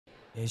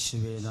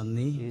യേശുവേ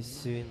നന്ദി,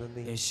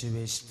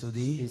 യേശുവേ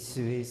സ്തുതി,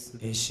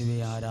 യേശുവേ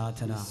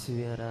ആരാധന.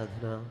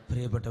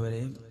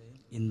 പ്രിയപ്പെട്ടവരെ,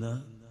 ഇന്ന്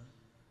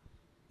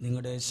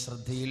നിങ്ങളുടെ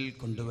ശ്രദ്ധയിൽ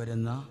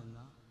കൊണ്ടുവരുന്ന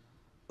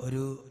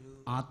ഒരു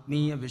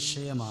ആത്മീയ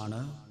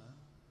വിഷയമാണ്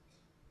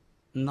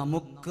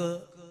നമുക്ക്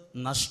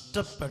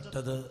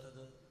നഷ്ടപ്പെട്ടത്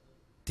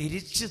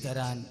തിരിച്ചു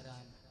തരാൻ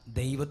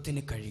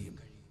ദൈവത്തിന് കഴിയും.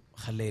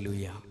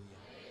 ഹല്ലേലൂയ.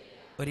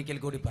 ഒരിക്കൽ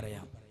കൂടി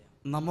പറയാം,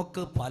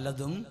 നമുക്ക്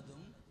പലതും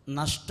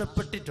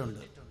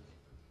നഷ്ടപ്പെട്ടിട്ടുണ്ട്,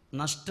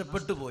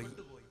 നഷ്ടപ്പെട്ടു പോയി.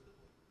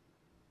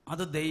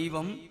 അത്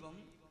ദൈവം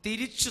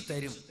തിരിച്ചു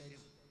തരും,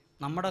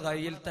 നമ്മുടെ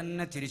കയ്യിൽ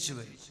തന്നെ തിരിച്ചു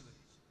വരും.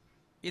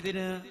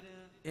 ഇതിന്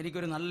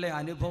എനിക്കൊരു നല്ല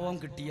അനുഭവം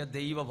കിട്ടിയ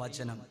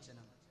ദൈവവചനം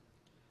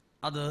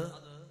അത്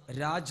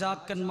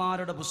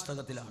രാജാക്കന്മാരുടെ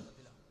പുസ്തകത്തിലാണ്.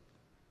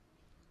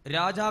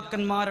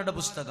 രാജാക്കന്മാരുടെ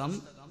പുസ്തകം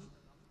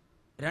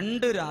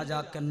 2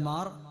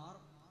 രാജാക്കന്മാർ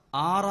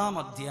 6-ാം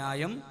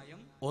അധ്യായം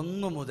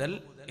 1 മുതൽ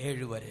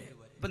 7 വരെ.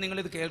 ഇപ്പൊ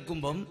നിങ്ങളിത്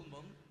കേൾക്കുമ്പം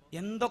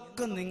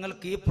എന്തൊക്കെ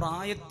നിങ്ങൾക്ക് ഈ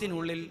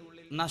പ്രായത്തിനുള്ളിൽ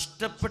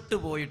നഷ്ടപ്പെട്ടു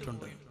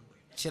പോയിട്ടുണ്ട്.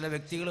 ചില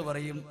വ്യക്തികൾ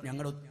പറയും,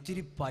 ഞങ്ങളുടെ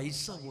ഒത്തിരി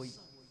പൈസ പോയി,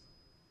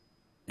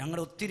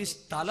 ഞങ്ങളുടെ ഒത്തിരി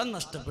സ്ഥലം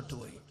നഷ്ടപ്പെട്ടു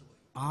പോയി,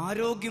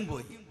 ആരോഗ്യം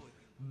പോയി,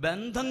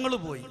 ബന്ധങ്ങൾ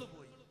പോയി.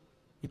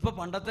 ഇപ്പൊ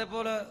പണ്ടത്തെ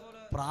പോലെ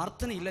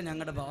പ്രാർത്ഥനയില്ല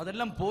ഞങ്ങളുടെ,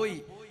 അതെല്ലാം പോയി,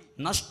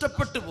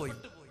 നഷ്ടപ്പെട്ടു പോയി.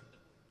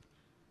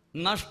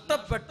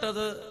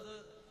 നഷ്ടപ്പെട്ടത്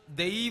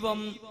ദൈവം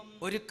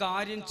ഒരു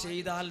കാര്യം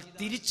ചെയ്താൽ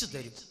തിരിച്ചു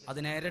തരും,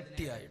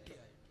 അതിനിരട്ടിയായിട്ട്.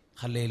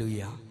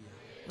 ഹല്ലേലൂയ.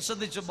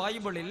 ശ്രദ്ധിച്ചു,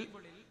 ബൈബിളിൽ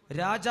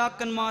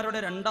രാജാക്കന്മാരുടെ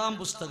 2-ാം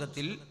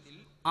പുസ്തകത്തിൽ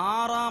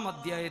 6-ാം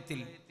അധ്യായത്തിൽ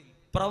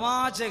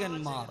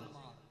പ്രവാചകന്മാർ,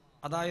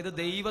 അതായത്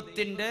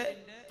ദൈവത്തിന്റെ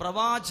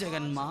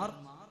പ്രവാചകന്മാർ,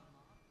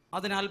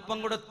 അതിനല്പം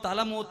കൂടെ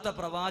തലമൂത്ത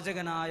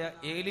പ്രവാചകനായ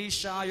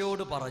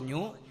എലീശായോട്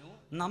പറഞ്ഞു,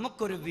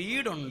 നമുക്കൊരു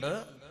വീടുണ്ട്,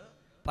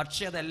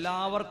 പക്ഷെ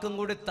അതെല്ലാവർക്കും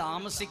കൂടി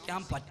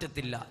താമസിക്കാൻ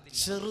പറ്റത്തില്ല,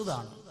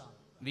 ചെറുതാണ്,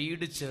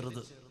 വീട്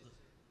ചെറുത്.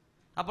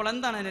 അപ്പോൾ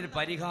എന്താണ് അതിനൊരു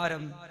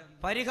പരിഹാരം?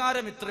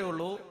 പരിഹാരം ഇത്രയേ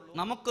ഉള്ളൂ,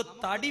 നമുക്ക്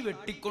തടി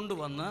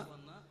വെട്ടിക്കൊണ്ടുവന്ന്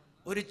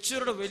ഒരു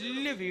ഇച്ചിരിയുടെ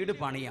വലിയ വീട്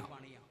പണിയാം.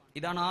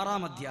 ഇതാണ്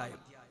 6-ാം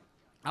അധ്യായം.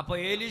 അപ്പൊ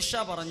എലീശ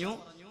പറഞ്ഞു,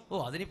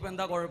 അതിനിപ്പോ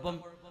എന്താ കുഴപ്പം,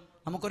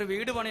 നമുക്കൊരു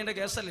വീട് പണിയേണ്ട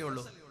കേസല്ലേ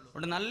ഉള്ളൂ,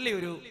 അതുകൊണ്ട്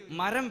നല്ലൊരു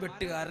മരം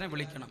വെട്ടുകാരനെ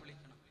വിളിക്കണം.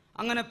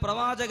 അങ്ങനെ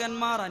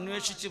പ്രവാചകന്മാർ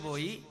അന്വേഷിച്ചു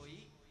പോയി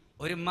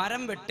ഒരു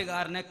മരം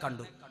വെട്ടുകാരനെ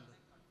കണ്ടു.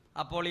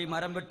 അപ്പോൾ ഈ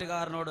മരം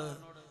വെട്ടുകാരനോട്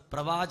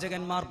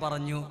പ്രവാചകന്മാർ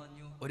പറഞ്ഞു,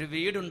 ഒരു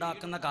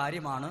വീടുണ്ടാക്കുന്ന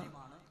കാര്യമാണ്,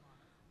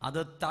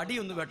 അത് തടി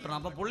ഒന്ന് വെട്ടണം.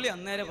 അപ്പൊ പുള്ളി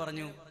അന്നേരം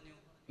പറഞ്ഞു,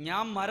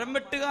 ഞാൻ മരം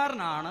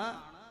വെട്ടുകാരനാണ്,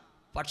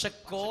 പക്ഷെ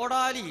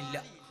കോടാലി ഇല്ല.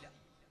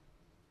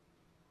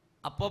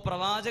 അപ്പോ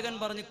പ്രവാചകൻ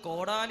പറഞ്ഞു,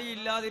 കോടാലി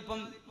ഇല്ലാതെ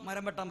ഇപ്പം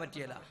മരം വെട്ടാൻ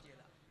പറ്റിയല്ല,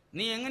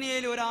 നീ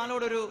എങ്ങനെയായാലും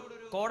ഒരാളോടൊരു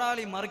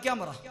കോടാലി മറിക്കാൻ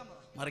പറ.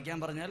 മറിക്കാൻ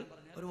പറഞ്ഞാൽ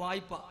ഒരു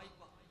വായ്പ.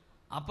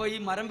 അപ്പൊ ഈ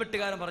മരം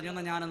വെട്ടുകാരൻ പറഞ്ഞു,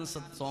 എന്നാ ഞാനൊന്ന്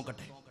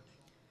നോക്കട്ടെ.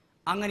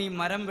 അങ്ങനെ ഈ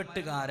മരം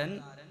വെട്ടുകാരൻ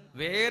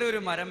വേറൊരു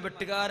മരം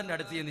വെട്ടുകാരൻ്റെ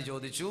അടുത്ത് എന്ന്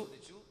ചോദിച്ചു,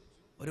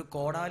 ഒരു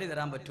കോടാലി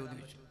തരാൻ പറ്റുമെന്ന്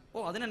ചോദിച്ചു.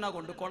 അതിനെന്നാ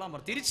കൊണ്ടുകൊള്ളാൻ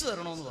പറഞ്ഞു, തിരിച്ചു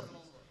തരണമെന്ന് പറഞ്ഞു.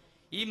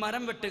 ഈ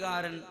മരം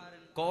വെട്ടുകാരൻ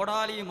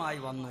കോടാലിയുമായി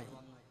വന്നു.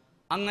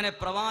 അങ്ങനെ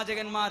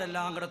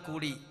പ്രവാചകന്മാരെല്ലാം കൂടെ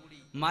കൂടി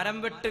മരം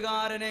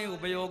വെട്ടുകാരനെ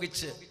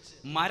ഉപയോഗിച്ച്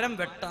മരം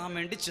വെട്ടാൻ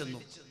വേണ്ടി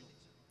ചെന്നു.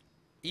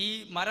 ഈ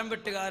മരം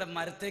വെട്ടുകാരൻ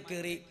മരത്തെ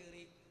കയറി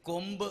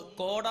കൊമ്പ്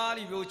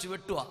കോടാലി ഉപയോഗിച്ച്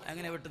വെട്ടുക.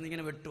 എങ്ങനെ വെട്ടുന്ന?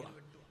 ഇങ്ങനെ വെട്ടുക.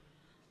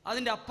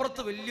 അതിന്റെ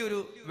അപ്പുറത്ത് വലിയൊരു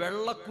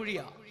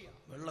വെള്ളക്കുഴിയാ,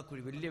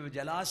 വെള്ളക്കുഴി, വലിയ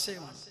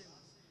ജലാശയമാണ്.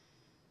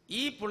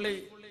 ഈ പുള്ളി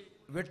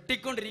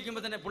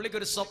വെട്ടിക്കൊണ്ടിരിക്കുമ്പോൾ തന്നെ പുള്ളിക്ക്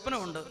ഒരു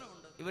സ്വപ്നമുണ്ട്,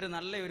 ഇവര്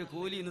നല്ല ഒരു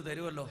കൂലി ഇന്ന്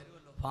തരുമല്ലോ,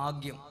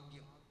 ഭാഗ്യം,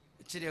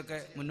 ഇച്ചിരിയൊക്കെ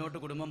മുന്നോട്ട്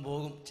കുടുംബം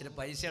പോകും, ഇച്ചിരി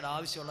പൈസയുടെ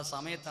ആവശ്യമുള്ള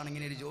സമയത്താണ്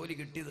ഇങ്ങനെ ഒരു ജോലി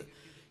കിട്ടിയത്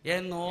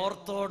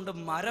എന്നോർത്തോണ്ട്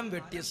മരം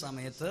വെട്ടിയ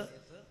സമയത്ത്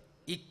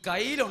ഈ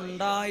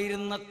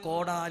കയ്യിലുണ്ടായിരുന്ന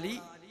കോടാലി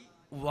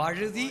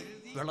വഴുതി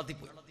വെള്ളത്തിൽ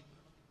പോയി.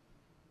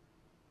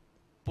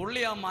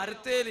 പുള്ളി ആ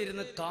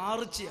മരത്തേലിരുന്ന്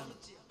കാറിച്ചാണ്,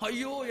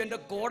 അയ്യോ എന്റെ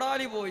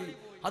കോടാലി പോയി,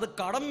 അത്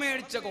കടം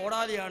മേടിച്ച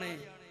കോടാലിയാണ്.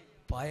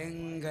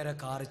 ഭയങ്കര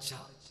കാറിച്ച.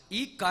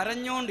 ഈ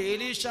കരഞ്ഞോണ്ട്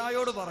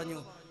എലീശായോട് പറഞ്ഞു,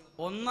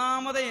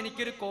 ഒന്നാമത്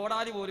എനിക്കൊരു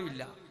കോടാലി പോലും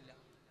ഇല്ല,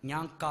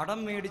 ഞാൻ കടം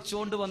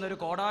മേടിച്ചോണ്ട് വന്നൊരു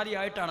കോടാലി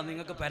ആയിട്ടാണ്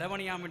നിങ്ങൾക്ക്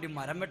പെരപണിയാൻ വേണ്ടി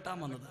മരം വെട്ടാൻ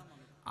വന്നത്,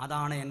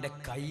 അതാണ് എൻ്റെ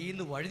കയ്യിൽ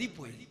നിന്ന്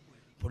വഴുതിപ്പോയി.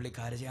 പുള്ളി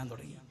കരയാൻ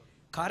തുടങ്ങി.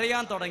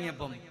 കരയാൻ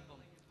തുടങ്ങിയപ്പം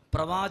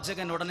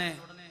പ്രവാചകൻ ഉടനെ,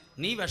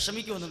 നീ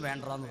വിഷമിക്കൊന്നും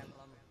വേണ്ടെന്ന് പറഞ്ഞു.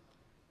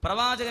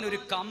 പ്രവാചകൻ ഒരു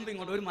കമ്പ്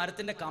ഇങ്ങോട്ട്, ഒരു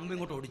മരത്തിന്റെ കമ്പ്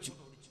ഇങ്ങോട്ട് ഒടിച്ചു.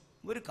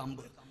 ഒരു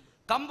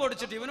കമ്പ്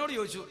ഒടിച്ചിട്ട് ഇവനോട്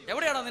ചോദിച്ചു,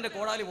 എവിടെയാണോ നിന്റെ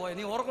കോടാലി പോയത്,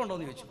 നീ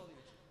ഓർക്കുണ്ടോന്ന് ചോദിച്ചു.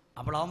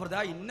 അപ്പോൾ അവൻ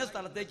പറഞ്ഞു, ഇന്ന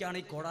സ്ഥലത്തേക്കാണ്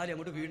ഈ കോടാലി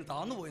അങ്ങോട്ട്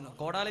താന്നു പോയെന്ന്.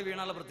 കോടാലി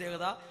വീണാലുള്ള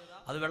പ്രത്യേകത,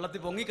 അത്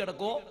വെള്ളത്തിൽ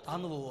പൊങ്ങിക്കിടക്കോ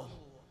താന്നു പോവോ?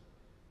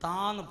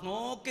 താന്ന്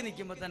നോക്കി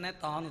നിൽക്കുമ്പോൾ തന്നെ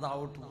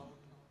താഴോട്ട് പോകും,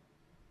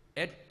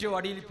 ഏറ്റവും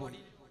അടിയിൽ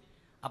പോയി.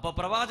 അപ്പൊ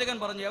പ്രവാചകൻ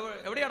പറഞ്ഞു,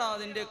 എവിടെയാടാ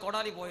അതിന്റെ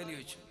കോടാലി പോയെന്ന്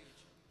ചോദിച്ചു.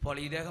 അപ്പോൾ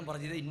ഇദ്ദേഹം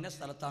പറഞ്ഞു, ഇത് ഇന്ന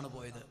സ്ഥലത്താണ്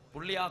പോയത്.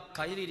 പുള്ളി ആ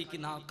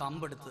കയ്യിലിരിക്കുന്ന ആ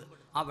കമ്പെടുത്ത്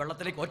ആ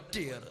വെള്ളത്തിലേക്ക്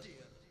ഒറ്റയേറ്.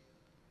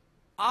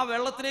 ആ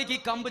വെള്ളത്തിലേക്ക്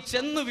ഈ കമ്പ്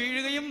ചെന്ന്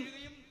വീഴുകയും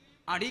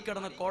അടി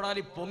കിടന്ന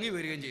കോടാലി പൊങ്ങി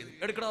വരികയും ചെയ്തു.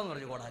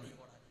 എടുക്കണമെന്ന് പറഞ്ഞു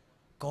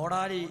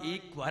കോടാലി ഈ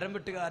മരം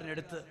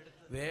വെട്ടുകാരനെടുത്ത്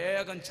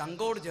വേഗം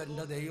ചങ്കോട്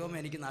ചേർന്ന, ദൈവം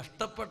എനിക്ക്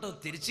നഷ്ടപ്പെട്ടത്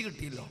തിരിച്ചു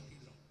കിട്ടിയല്ലോ.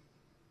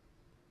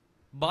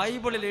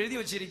 ബൈബിളിൽ എഴുതി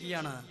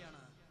വച്ചിരിക്കുകയാണ്,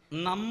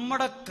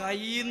 നമ്മുടെ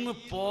കയ്യിൽ നിന്ന്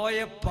പോയ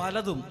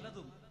പലതും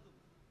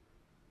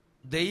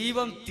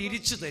ദൈവം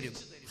തിരിച്ചു തരും.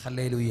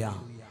 ഹല്ലേലൂയ.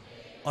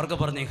 ഉറക്കെ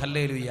പറഞ്ഞേ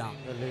ഹല്ലേലൂയ.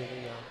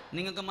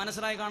 നിങ്ങൾക്ക്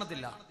മനസ്സിലായി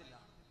കാണത്തില്ല.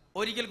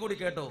 ഒരിക്കൽ കൂടി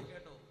കേട്ടോ.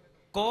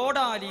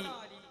 കോടാലി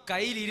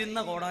കയ്യിലിരുന്ന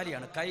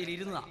കോടാലിയാണ്.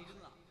 കയ്യിലിരുന്ന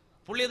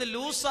പുള്ളി അത്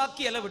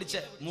ലൂസാക്കി അല്ല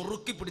പിടിച്ച്,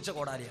 മുറുക്കി പിടിച്ച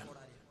കോടാലിയാണ്.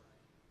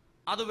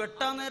 അത്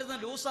വെട്ടാൻ നേരത്തെ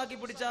ലൂസാക്കി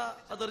പിടിച്ചാൽ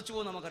അത് തെറിച്ചു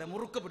പോകും. നമുക്കറിയാം.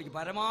 മുറുക്ക പിടിക്കും.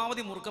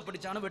 പരമാവധി മുറുക്ക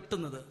പിടിച്ചാണ്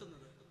വെട്ടുന്നത്.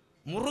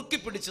 മുറുക്കി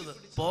പിടിച്ചത്,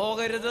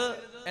 പോകരുത്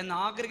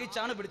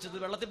എന്നാഗ്രഹിച്ചാണ് പിടിച്ചത്.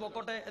 വെള്ളത്തിൽ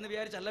പൊക്കോട്ടെ എന്ന്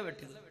വിചാരിച്ചല്ല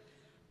വെട്ടിയത്.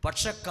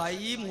 പക്ഷെ കൈ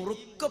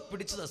മുറുക്ക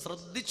പിടിച്ചത്,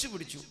 ശ്രദ്ധിച്ചു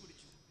പിടിച്ചു.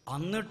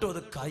 എന്നിട്ടും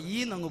അത്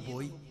കയ്യിൽ നിന്ന് അങ്ങ്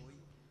പോയി.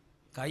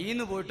 കയ്യിൽ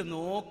നിന്ന് പോയിട്ട്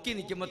നോക്കി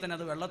നിൽക്കുമ്പോൾ തന്നെ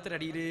അത്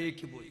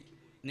വെള്ളത്തിനടിയിലേക്ക് പോയി.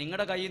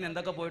 നിങ്ങളുടെ കയ്യിൽ നിന്ന്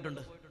എന്തൊക്കെ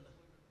പോയിട്ടുണ്ട്?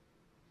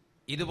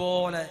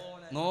 ഇതുപോലെ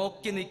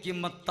നോക്കി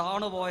നിൽക്കുമ്പോൾ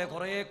താണുപോയ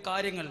കുറേ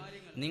കാര്യങ്ങൾ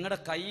നിങ്ങളുടെ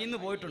കയ്യിൽ നിന്ന്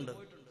പോയിട്ടുണ്ട്.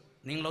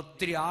 നിങ്ങൾ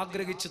ഒത്തിരി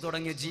ആഗ്രഹിച്ചു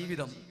തുടങ്ങിയ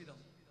ജീവിതം,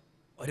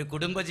 ഒരു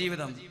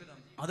കുടുംബജീവിതം,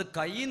 അത്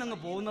കയ്യിൽ നിന്ന്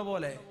പോകുന്ന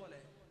പോലെ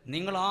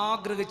നിങ്ങൾ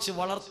ആഗ്രഹിച്ച്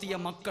വളർത്തിയ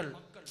മക്കൾ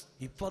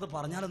ഇപ്പൊ അത്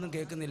പറഞ്ഞാലൊന്നും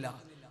കേൾക്കുന്നില്ല.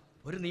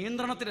 ഒരു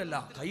നിയന്ത്രണത്തിലല്ല,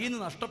 കയ്യിൽ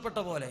നിന്ന് നഷ്ടപ്പെട്ട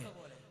പോലെ.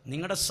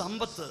 നിങ്ങളുടെ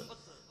സമ്പത്ത്,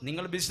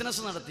 നിങ്ങൾ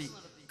ബിസിനസ് നടത്തി,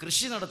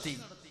 കൃഷി നടത്തി,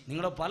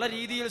 നിങ്ങളുടെ പല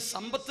രീതിയിൽ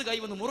സമ്പത്ത്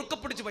കൈവന്ന് മുറുക്ക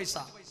പിടിച്ച് പൈസ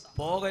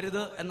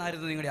പോകരുത്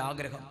എന്നായിരുന്നു നിങ്ങളുടെ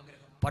ആഗ്രഹം.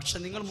 പക്ഷെ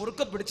നിങ്ങൾ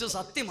മുറുക്ക പിടിച്ചത്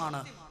സത്യമാണ്.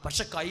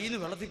 പക്ഷെ കയ്യിൽ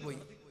നിന്ന് വെള്ളത്തിൽ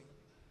പോയി.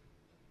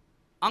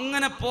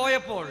 അങ്ങനെ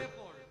പോയപ്പോൾ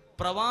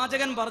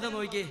പ്രവാചകൻ പറഞ്ഞു,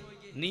 നോക്കിയേ,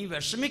 നീ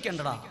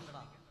വിഷമിക്കണ്ടടാ,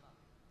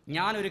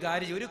 ഞാനൊരു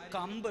കാര്യം, ഒരു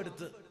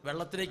കമ്പെടുത്ത്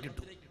വെള്ളത്തിലേക്ക്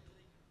ഇട്ടു.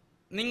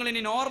 നിങ്ങൾ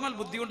ഇനി നോർമൽ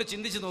ബുദ്ധി കൊണ്ട്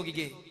ചിന്തിച്ച്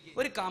നോക്കിക്കേ.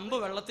 ഒരു കമ്പ്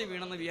വെള്ളത്തിൽ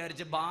വീണെന്ന്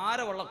വിചാരിച്ച്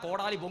ഭാരമുള്ള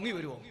കോടാലി പൊങ്ങി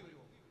വരുമോ?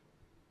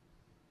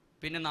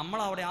 പിന്നെ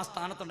നമ്മളവിടെ ആ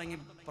സ്ഥാനത്തുണ്ടെങ്കിൽ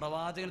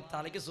പ്രവാചകൻ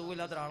തലയ്ക്ക്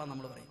സുഖമില്ലാത്ത ഒരാളാണ്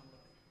നമ്മൾ പറയും.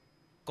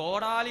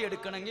 കോടാലി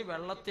എടുക്കണമെങ്കിൽ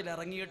വെള്ളത്തിൽ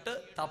ഇറങ്ങിയിട്ട്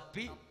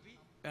തപ്പി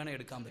വേണം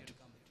എടുക്കാൻ പറ്റും.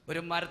 ഒരു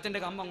മരത്തിന്റെ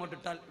കമ്പ് അങ്ങോട്ട്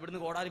ഇട്ടാൽ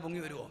ഇവിടുന്ന് കോടാലി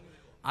പൊങ്ങി വരുമോ?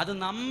 അത്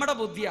നമ്മുടെ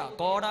ബുദ്ധിയാ.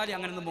 കോടാലി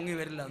അങ്ങനെയൊന്നും പൊങ്ങി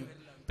വരില്ല എന്ന്.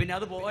 പിന്നെ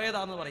അത്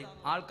പോയതാന്ന് പറയും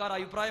ആൾക്കാർ.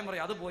 അഭിപ്രായം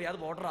പറയും, അത് പോയി, അത്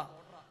പോട്ടറാ,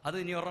 അത്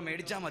ഇനി ഒരെണ്ണം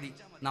മേടിച്ചാൽ മതി.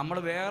 നമ്മൾ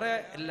വേറെ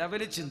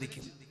ലെവലിൽ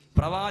ചിന്തിക്കും.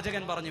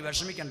 പ്രവാചകൻ പറഞ്ഞു,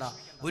 വിഷമിക്കണ്ട,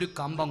 ഒരു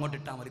കമ്പ് അങ്ങോട്ട്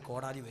ഇട്ടാൽ മതി,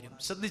 കോടാലി വരും.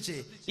 ശ്രദ്ധിച്ചേ,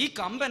 ഈ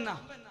കമ്പ് എന്നാ,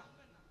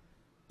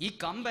 ഈ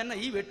കമ്പ് എന്നാ,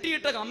 ഈ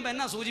വെട്ടിയിട്ട കമ്പ്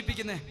എന്നാ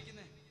സൂചിപ്പിക്കുന്നേ?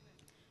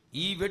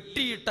 ഈ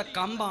വെട്ടിയിട്ട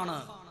കമ്പാണ്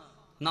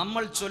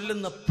നമ്മൾ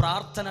ചൊല്ലുന്ന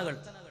പ്രാർത്ഥനകൾ,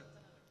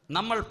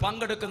 നമ്മൾ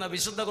പങ്കെടുക്കുന്ന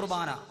വിശുദ്ധ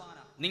കുർബാന.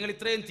 നിങ്ങൾ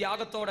ഇത്രയും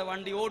ത്യാഗത്തോടെ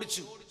വണ്ടി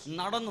ഓടിച്ചു,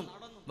 നടന്നും,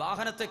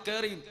 വാഹനത്തെ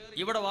കയറിയും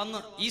ഇവിടെ വന്ന്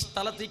ഈ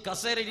സ്ഥലത്ത് ഈ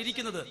കസേരയിൽ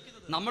ഇരിക്കുന്നത്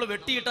നമ്മൾ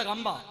വെട്ടിയിട്ട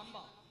കമ്പ,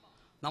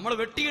 നമ്മൾ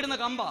വെട്ടിയിടുന്ന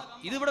കമ്പ.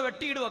 ഇതിവിടെ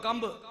വെട്ടിയിടുക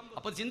കമ്പ്.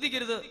 അപ്പൊ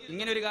ചിന്തിക്കരുത്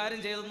ഇങ്ങനെ ഒരു കാര്യം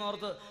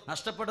ചെയ്തെന്നോർത്ത്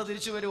നഷ്ടപ്പെട്ട്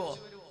തിരിച്ചു വരുവോ.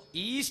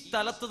 ഈ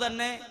സ്ഥലത്ത്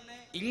തന്നെ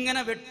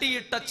ഇങ്ങനെ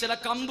വെട്ടിയിട്ട ചില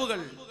കമ്പുകൾ,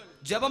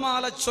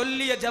 ജപമാല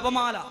ചൊല്ലിയ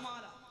ജപമാല,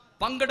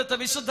 പങ്കെടുത്ത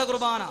വിശുദ്ധ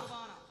കുർബാന,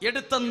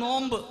 എടുത്ത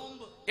നോമ്പ്,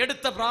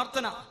 എടുത്ത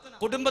പ്രാർത്ഥന,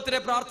 കുടുംബത്തിലെ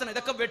പ്രാർത്ഥന,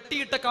 ഇതൊക്കെ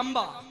വെട്ടിയിട്ട കമ്പ.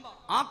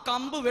 ആ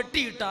കമ്പ്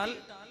വെട്ടിയിട്ടാൽ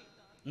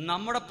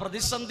നമ്മുടെ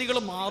പ്രതിസന്ധികൾ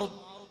മാറും.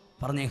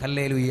 പറഞ്ഞേ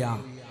ഹല്ലേലൂയ.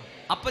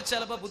 അപ്പൊ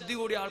ചിലപ്പോ ബുദ്ധി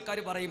കൂടി ആൾക്കാർ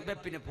പറയും,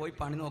 പിന്നെ പോയി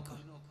പണി നോക്ക്,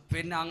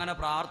 പിന്നെ അങ്ങനെ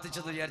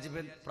പ്രാർത്ഥിച്ചെന്ന് വിചാരിച്ച്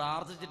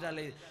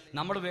പ്രാർത്ഥിച്ചിട്ടല്ലേ.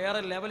 നമ്മൾ വേറെ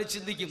ലെവലിൽ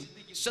ചിന്തിക്കും.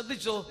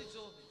 ശ്രദ്ധിച്ചോ,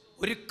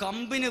 ഒരു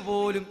കമ്പിന്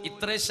പോലും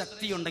ഇത്രേ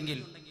ശക്തിയുണ്ടെങ്കിൽ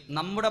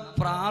നമ്മുടെ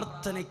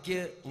പ്രാർത്ഥനയ്ക്ക്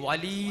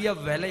വലിയ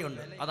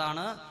വിലയുണ്ട്.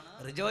 അതാണ്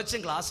റിജോച്ചൻ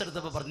ക്ലാസ്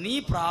എടുത്തപ്പോൾ പറഞ്ഞു, നീ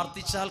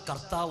പ്രാർത്ഥിച്ചാൽ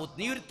കർത്താവ്,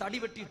 നീ ഒരു തടി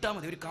വെട്ടിയിട്ടാൽ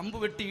മതി, ഒരു കമ്പ്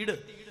വെട്ടിയിട്.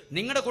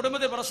 നിങ്ങളുടെ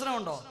കുടുംബത്തിൽ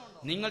പ്രശ്നമുണ്ടോ?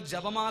 നിങ്ങൾ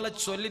ജപമാല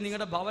ചൊല്ലി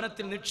നിങ്ങളുടെ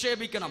ഭവനത്തിൽ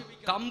നിക്ഷേപിക്കണം,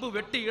 കമ്പ്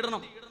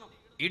വെട്ടിയിടണം.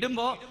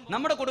 ഇടുമ്പോ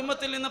നമ്മുടെ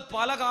കുടുംബത്തിൽ നിന്ന്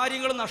പല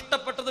കാര്യങ്ങളും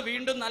നഷ്ടപ്പെട്ടത്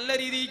വീണ്ടും നല്ല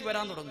രീതിയിൽ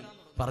വരാൻ തുടങ്ങും.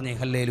 പറഞ്ഞേ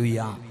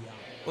ഹല്ലേലൂയ.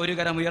 ഒരു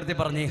കരം ഉയർത്തി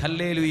പറഞ്ഞേ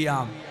ഹല്ലേലൂയ,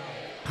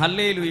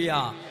 ഹല്ലേലൂയ.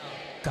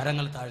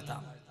 കരങ്ങൾ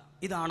താഴ്ത്താം.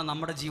 ഇതാണ്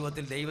നമ്മുടെ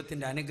ജീവിതത്തിൽ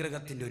ദൈവത്തിന്റെ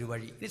അനുഗ്രഹത്തിന്റെ ഒരു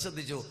വഴി. ഇനി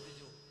ശ്രദ്ധിച്ചു,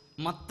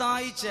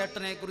 മത്തായി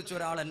ചേട്ടനെ കുറിച്ച്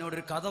ഒരാൾ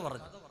എന്നോടൊരു കഥ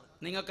പറഞ്ഞു.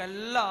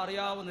 നിങ്ങൾക്കെല്ലാം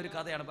അറിയാവുന്ന ഒരു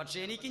കഥയാണ്, പക്ഷെ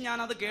എനിക്ക്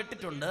ഞാനത്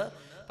കേട്ടിട്ടുണ്ട്.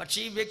 പക്ഷെ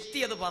ഈ വ്യക്തി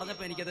അത്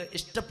പറഞ്ഞപ്പോൾ എനിക്കത്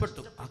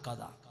ഇഷ്ടപ്പെട്ടു ആ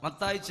കഥ.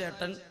 മത്തായി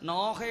ചേട്ടൻ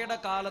നോഹയുടെ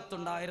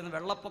കാലത്തുണ്ടായിരുന്ന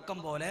വെള്ളപ്പൊക്കം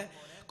പോലെ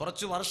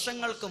കുറച്ച്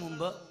വർഷങ്ങൾക്ക്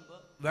മുമ്പ്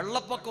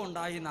വെള്ളപ്പൊക്കം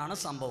ഉണ്ടായി എന്നാണ്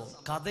സംഭവം.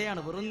 കഥയാണ്,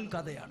 വെറും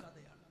കഥയാണ്.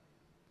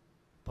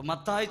 അപ്പൊ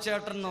മത്തായി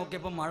ചേട്ടൻ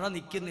നോക്കിയപ്പോൾ മഴ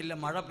നിൽക്കുന്നില്ല,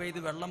 മഴ പെയ്ത്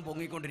വെള്ളം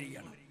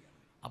പൊങ്ങിക്കൊണ്ടിരിക്കുകയാണ്.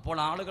 അപ്പോൾ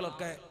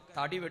ആളുകളൊക്കെ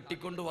തടി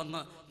വെട്ടിക്കൊണ്ട് വന്ന്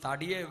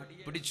തടിയെ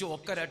പിടിച്ചു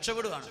ഒക്കെ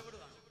രക്ഷപ്പെടുകയാണ്.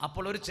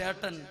 അപ്പോൾ ഒരു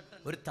ചേട്ടൻ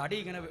ഒരു തടി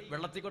ഇങ്ങനെ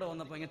വെള്ളത്തിൽ കൂടെ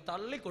വന്നപ്പോൾ ഇങ്ങനെ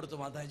തള്ളിക്കൊടുത്തു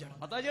മത്തായി ചേട്ടൻ.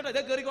 മത്തായി ചേട്ടൻ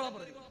ഇതേ കയറിക്കോളാൻ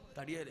പറഞ്ഞു.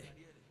 തടിയല്ലേ,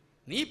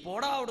 നീ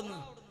പോടാ അവിടുന്ന്,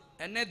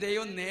 എന്നെ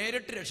ദൈവം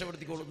നേരിട്ട്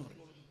രക്ഷപ്പെടുത്തിക്കോളൂന്ന്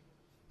പറഞ്ഞു.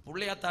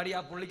 പുള്ളി ആ തടി,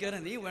 ആ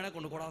പുള്ളിക്കാരനെ നീ വേണേ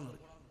കൊണ്ടുകൂടാന്ന്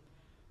പറഞ്ഞു.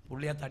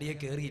 പുള്ളി ആ തടിയെ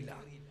കയറിയില്ല.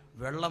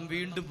 വെള്ളം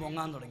വീണ്ടും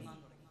പൊങ്ങാൻ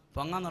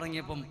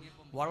തുടങ്ങിയപ്പം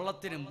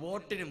വള്ളത്തിനും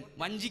ബോട്ടിനും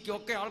വഞ്ചിക്കും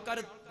ഒക്കെ ആൾക്കാർ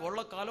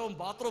വള്ളക്കാലവും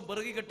പാത്രവും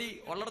പെറുകി കെട്ടി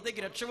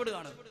വള്ളത്തേക്ക്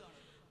രക്ഷപ്പെടുകയാണ്.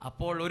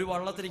 അപ്പോൾ ഒരു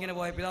വള്ളത്തിൽ ഇങ്ങനെ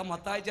പോയപ്പോൾ ആ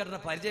മത്തായി ചേട്ടന്റെ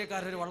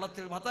പരിചയക്കാരൊരു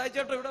വള്ളത്തിൽ, മത്തായി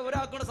ചേട്ടൻ ഇവിടെ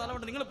ഒരാൾക്കുള്ള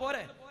സ്ഥലമുണ്ട്, നിങ്ങൾ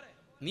പോരെ,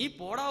 നീ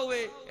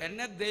പോടാവേ,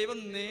 എന്നെ ദൈവം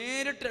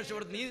നേരിട്ട്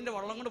രക്ഷപ്പെടുത്തി, നീ നിന്റെ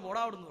വള്ളം കൊണ്ട്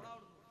പോടാവിടുന്നു പറഞ്ഞു.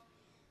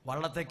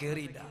 വള്ളത്തെ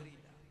കയറിയില്ല.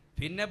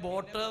 പിന്നെ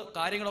ബോട്ട്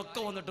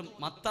കാര്യങ്ങളൊക്കെ വന്നിട്ടും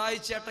മത്തായി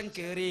ചേട്ടൻ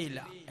കയറിയില്ല.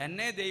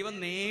 എന്നെ ദൈവം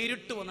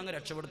നേരിട്ട് വന്നങ്ങ്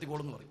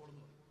രക്ഷപ്പെടുത്തിക്കോളെന്ന് പറയും.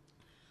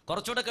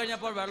 കുറച്ചുകൂടെ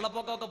കഴിഞ്ഞപ്പോൾ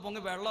വെള്ളപ്പൊക്കമൊക്കെ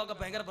പൊങ്ങി വെള്ളമൊക്കെ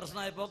ഭയങ്കര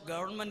പ്രശ്നമായപ്പോൾ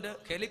ഗവൺമെന്റ്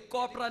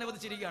ഹെലികോപ്റ്റർ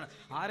അനുവദിച്ചിരിക്കുകയാണ്.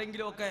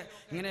 ആരെങ്കിലും ഒക്കെ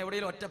ഇങ്ങനെ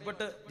എവിടെയെങ്കിലും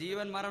ഒറ്റപ്പെട്ട്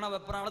ജീവൻ മരണ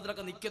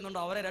വെപ്രാളത്തിലൊക്കെ നിൽക്കുന്നുണ്ടോ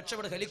അവരെ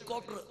രക്ഷപ്പെടും.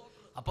 ഹെലികോപ്റ്റർ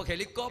അപ്പൊ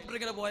ഹെലികോപ്റ്റർ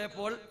ഇങ്ങനെ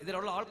പോയപ്പോൾ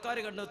ഇതിലുള്ള ആൾക്കാർ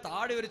കണ്ട്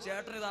താഴെ ഒരു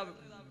ചേട്ടൻ ഇതാ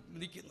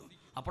നിൽക്കുന്നു.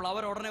 അപ്പോൾ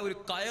അവർ ഉടനെ ഒരു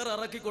കയർ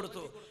ഇറക്കി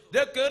കൊടുത്തു.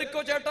 ദേ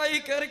കേറിക്കോ ചേട്ടായി,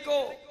 കേറിക്കോ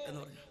എന്ന്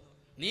പറഞ്ഞു.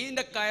 നീ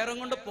നിന്റെ കയറും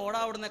കൊണ്ട് പോടാ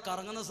അവിടുന്ന്,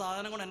 കറങ്ങുന്ന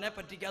സാധനം കൊണ്ട് എന്നെ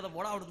പറ്റിക്കാതെ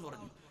പോടാ അവിടുന്ന്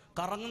പറഞ്ഞു.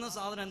 കറങ്ങുന്ന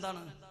സാധനം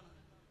എന്താണ്?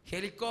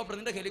 ഹെലികോപ്റ്റർ.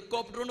 നിന്റെ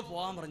ഹെലികോപ്റ്റർ കൊണ്ട്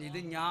പോകാൻ പറഞ്ഞു. ഇത്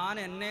ഞാൻ,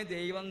 എന്നെ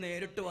ദൈവം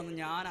നേരിട്ട് വന്ന്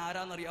ഞാൻ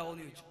ആരാന്നറിയാവോ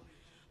എന്ന് ചോദിച്ചു.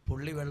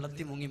 പുള്ളി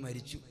വെള്ളത്തിൽ മുങ്ങി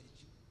മരിച്ചു.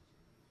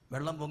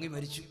 വെള്ളം പൊങ്ങി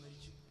മരിച്ചു.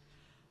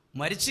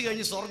 മരിച്ചു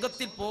കഴിഞ്ഞ്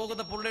സ്വർഗത്തിൽ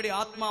പോകുന്ന പുള്ളിയുടെ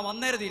ആത്മാവ്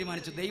അന്നേരം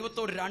തീരുമാനിച്ചു,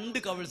 ദൈവത്തോട് 2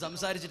 കവിൾ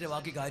സംസാരിച്ചിട്ടേ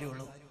ബാക്കി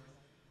കാര്യമുള്ളൂ.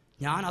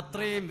 ഞാൻ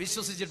അത്രയും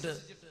വിശ്വസിച്ചിട്ട്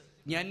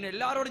ഞാൻ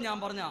എല്ലാവരോടും ഞാൻ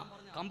പറഞ്ഞ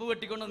കമ്പ്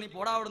വെട്ടിക്കൊണ്ട് നീ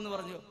പോടാവെന്ന്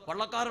പറഞ്ഞു,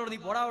 വള്ളക്കാരോട് നീ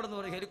പോടാവെന്ന്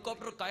പറഞ്ഞു,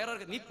 ഹെലികോപ്റ്റർ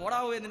കയറി നീ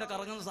പോടാവേ നിന്റെ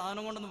കറങ്ങുന്ന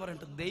സാധനം കൊണ്ടെന്ന്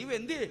പറഞ്ഞിട്ട് ദൈവം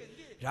എന്ത്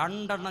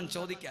 2 എണ്ണം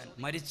ചോദിക്കാൻ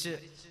മരിച്ച്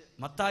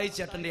മത്തായി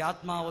ചേട്ടന്റെ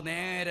ആത്മാവ്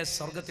നേരെ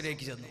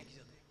സ്വർഗത്തിലേക്ക് ചെന്നു.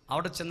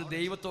 അവിടെ ചെന്ന്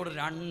ദൈവത്തോട്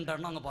 2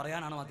 എണ്ണം അങ്ങ്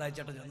പറയാനാണ് മത്തായി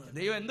ചേട്ടൻ ചെന്നത്.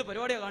 ദൈവം എന്ത്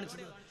പരിപാടിയാണ്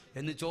കാണിച്ചത്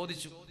എന്ന്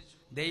ചോദിച്ചു.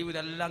 ദൈവം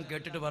ഇതെല്ലാം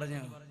കേട്ടിട്ട്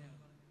പറഞ്ഞു,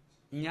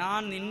 ഞാൻ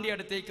നിന്റെ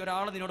അടുത്തേക്ക്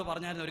ഒരാൾ നിന്നോട്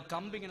പറഞ്ഞായിരുന്നു, ഒരു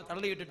കമ്പ് ഇങ്ങനെ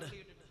തള്ളിയിട്ടിട്ട്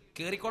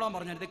കയറിക്കോളാൻ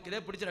പറഞ്ഞായിരുന്നു, ഇതേ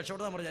പിടിച്ച്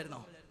രക്ഷപ്പെടാൻ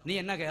പറഞ്ഞായിരുന്നോ, നീ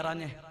എന്നാ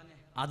കയറാഞ്ഞേ?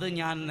 അത്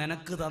ഞാൻ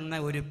നിനക്ക് തന്ന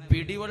ഒരു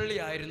പിടിവള്ളി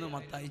ആയിരുന്നു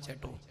മത്തായി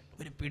ചേട്ടോ,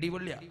 ഒരു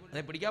പിടിവള്ളിയാ,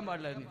 അതെ പിടിക്കാൻ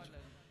പാടില്ലായിരുന്നു.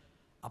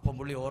 അപ്പം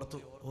പുള്ളി ഓർത്തു,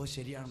 ഓ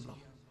ശരിയാണല്ലോ.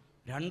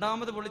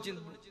 2ാമത് പുള്ളി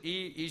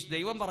ഈ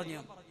ദൈവം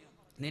പറഞ്ഞു,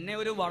 നിന്നെ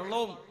ഒരു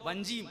വള്ളവും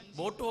വഞ്ചിയും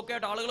ബോട്ടും ഒക്കെ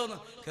ആയിട്ട് ആളുകൾ വന്ന്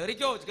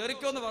കയറിക്കോ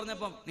കയറിക്കോ എന്ന്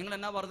പറഞ്ഞപ്പം നിങ്ങൾ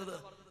എന്നാ പറഞ്ഞത്?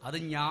 അത്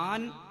ഞാൻ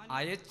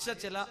അയച്ച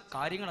ചില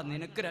കാര്യങ്ങളാണ്,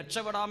 നിനക്ക്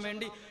രക്ഷപ്പെടാൻ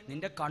വേണ്ടി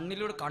നിന്റെ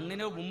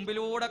കണ്ണിന്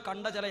മുമ്പിലൂടെ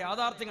കണ്ട ചില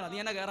യാഥാർത്ഥ്യങ്ങളാണ്, നീ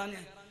എന്നെ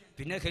കയറാഞ്ഞേ?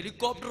 പിന്നെ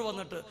ഹെലികോപ്റ്റർ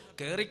വന്നിട്ട്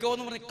കയറിക്കോ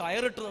എന്ന് പറഞ്ഞ്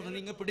കയറിട്ട് തന്നു,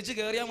 നിങ്ങൾ പിടിച്ച്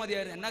കയറിയാൽ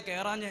മതിയായിരുന്നു, എന്നാ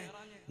കയറാഞ്ഞേ?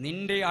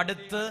 നിന്റെ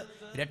അടുത്ത്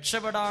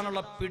രക്ഷപ്പെടാനുള്ള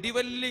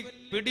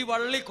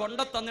പിടിവള്ളി കൊണ്ട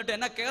തന്നിട്ട്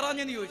എന്നെ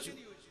കയറാഞ്ഞെന്ന് ചോദിച്ചു.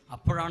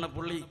 അപ്പോഴാണ്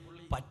പുള്ളി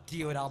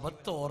പറ്റിയ ഒരു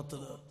അബദ്ധം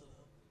ഓർത്തത്.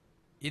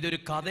 ഇതൊരു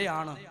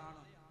കഥയാണ്,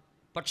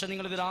 പക്ഷെ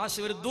നിങ്ങൾ ഇതിൽ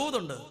ഒരു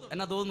ദൂതുണ്ട്.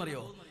 എന്നാ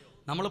ദൂതെന്നറിയോ?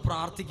 നമ്മൾ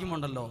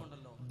പ്രാർത്ഥിക്കുമുണ്ടല്ലോ,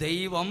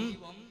 ദൈവം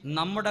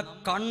നമ്മുടെ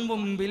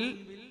കൺമുമ്പിൽ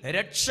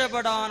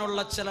രക്ഷപ്പെടാനുള്ള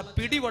ചില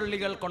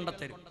പിടിവള്ളികൾ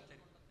കൊണ്ടുത്തരും.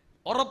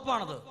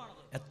 ഉറപ്പാണത്.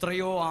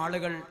 എത്രയോ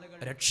ആളുകൾ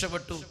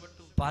രക്ഷപ്പെട്ടു.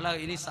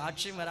 ഇനി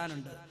സാക്ഷ്യം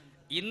വരാനുണ്ട്.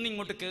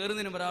 ഇന്നിങ്ങോട്ട്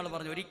കയറുന്നതിനും ഒരാൾ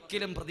പറഞ്ഞു,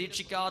 ഒരിക്കലും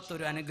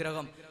പ്രതീക്ഷിക്കാത്തൊരു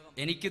അനുഗ്രഹം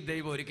എനിക്ക്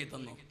ദൈവം ഒരുക്കി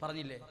തന്നു.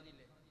 പറഞ്ഞില്ലേ?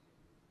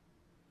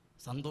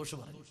 സന്തോഷം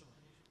പറഞ്ഞു.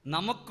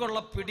 നമുക്കുള്ള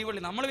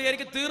പിടിവള്ളി നമ്മൾ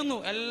വിചാരിക്കും തീർന്നു,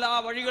 എല്ലാ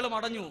വഴികളും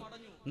അടഞ്ഞു.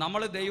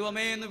 നമ്മൾ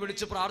ദൈവമേ എന്ന്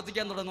വിളിച്ച്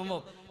പ്രാർത്ഥിക്കാൻ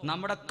തുടങ്ങുമ്പോൾ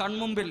നമ്മുടെ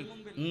കൺമുമ്പിൽ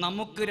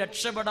നമുക്ക്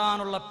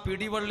രക്ഷപ്പെടാനുള്ള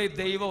പിടിവള്ളി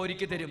ദൈവം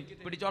ഒരുക്കി തരും.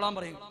 പിടിച്ചോളാൻ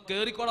പറയും,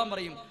 കേറിക്കോളാൻ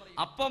പറയും.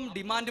 അപ്പം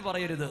ഡിമാൻഡ്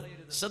പറയരുത്.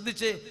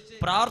 ശ്രദ്ധിച്ച്,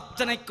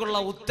 പ്രാർത്ഥനയ്ക്കുള്ള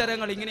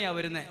ഉത്തരങ്ങൾ ഇങ്ങനെയാ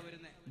വരുന്നേ.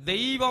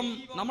 ദൈവം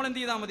നമ്മൾ എന്ത്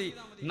ചെയ്താൽ മതി?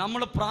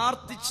 നമ്മൾ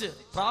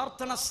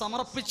പ്രാർത്ഥന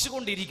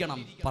സമർപ്പിച്ചുകൊണ്ടിരിക്കണം.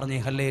 പറഞ്ഞേ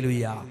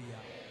ഹല്ലേലൂയ.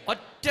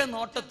 ഒറ്റ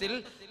നോട്ടത്തിൽ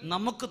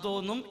നമുക്ക്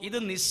തോന്നും ഇത്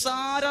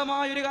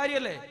നിസ്സാരമായൊരു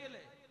കാര്യമല്ലേ,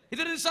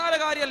 ഇതൊരു നിസ്സാര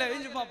കാര്യമല്ലേ,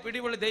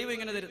 പിടിപൊളി ദൈവം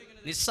ഇങ്ങനെ തരും.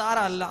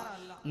 നിസ്സാരമല്ല.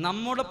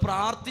 നമ്മൾ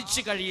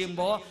പ്രാർത്ഥിച്ചു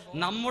കഴിയുമ്പോൾ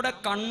നമ്മുടെ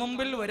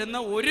കൺമുമ്പിൽ വരുന്ന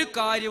ഒരു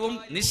കാര്യവും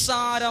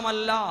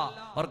നിസ്സാരമല്ല.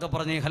 അവർക്ക്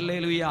പറഞ്ഞേ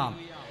ഹല്ലേലൂയ,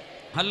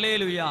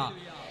 ഹല്ലേലൂയ.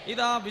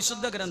 ഇതാ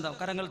വിശുദ്ധ ഗ്രന്ഥം,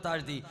 കരങ്ങൾ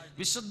താഴ്ത്തി,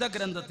 വിശുദ്ധ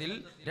ഗ്രന്ഥത്തിൽ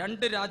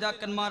 2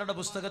 രാജാക്കന്മാരുടെ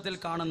പുസ്തകത്തിൽ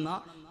കാണുന്ന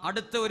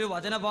അടുത്ത ഒരു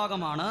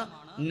വചനഭാഗമാണ്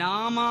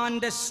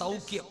നാമാന്റെ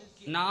സൗഖ്യം.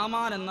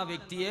 നാമാൻ എന്ന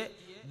വ്യക്തിയെ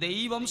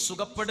ദൈവം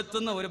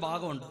സുഖപ്പെടുത്തുന്ന ഒരു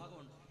ഭാഗമുണ്ട്.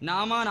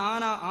 നാമാൻ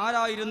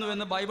ആരായിരുന്നു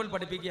എന്ന് ബൈബിൾ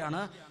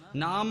പഠിപ്പിക്കുകയാണ്.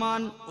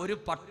 നാമാൻ ഒരു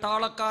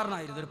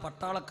പട്ടാളക്കാരനായിരുന്നു, ഒരു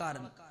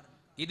പട്ടാളക്കാരൻ.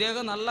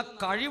 ഇദ്ദേഹം നല്ല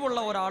കഴിവുള്ള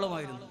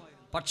ഒരാളുമായിരുന്നു.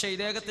 പക്ഷെ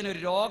ഇദ്ദേഹത്തിന് ഒരു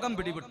രോഗം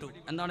പിടിപെട്ടു.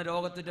 എന്താണ്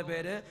രോഗത്തിന്റെ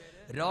പേര്?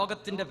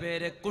 രോഗത്തിന്റെ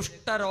പേര്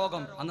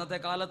കുഷ്ഠരോഗം. അന്നത്തെ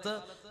കാലത്ത്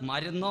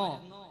മരുന്നോ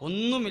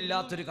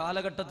ഒന്നുമില്ലാത്തൊരു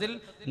കാലഘട്ടത്തിൽ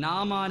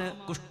നാമാന്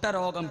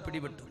കുഷ്ഠരോഗം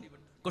പിടിപെട്ടു.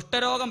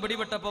 കുഷ്ഠരോഗം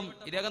പിടിപെട്ടപ്പം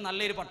ഇദ്ദേഹം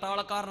നല്ലൊരു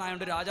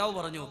പട്ടാളക്കാരനായോണ്ട് രാജാവ്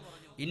പറഞ്ഞു,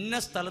 ഇന്ന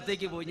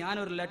സ്ഥലത്തേക്ക് പോയി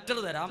ഞാനൊരു ലെറ്റർ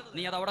തരാം,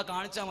 നീ അത് അവിടെ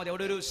കാണിച്ചാൽ മതി.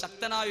 അവിടെ ഒരു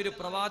ശക്തനായ ഒരു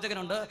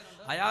പ്രവാചകനുണ്ട്,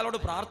 അയാളോട്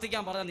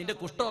പ്രാർത്ഥിക്കാൻ പറഞ്ഞാൽ നിന്റെ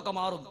കുഷ്ഠമൊക്കെ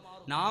മാറും.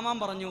 നാമാൻ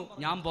പറഞ്ഞു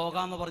ഞാൻ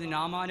പോകാമെന്ന് പറഞ്ഞു.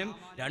 നാമാനും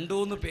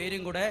 2-3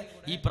 പേരും കൂടെ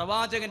ഈ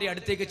പ്രവാചകന്റെ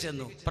അടുത്തേക്ക്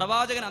ചെന്നു.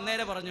 പ്രവാചകൻ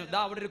അന്നേരം പറഞ്ഞു,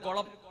 ദാ അവിടെ ഒരു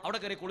കുളം, അവിടെ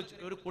കയറി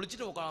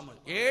കുളിച്ചിട്ട് പോകാൻ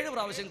പറഞ്ഞു. 7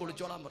 പ്രാവശ്യം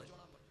കുളിച്ചോളാൻ പറഞ്ഞു.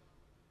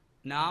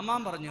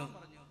 നാമാൻ പറഞ്ഞു,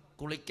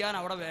 കുളിക്കാൻ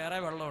അവിടെ വേറെ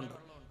വെള്ളമുണ്ട്,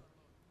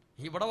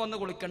 ഇവിടെ വന്ന്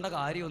കുളിക്കേണ്ട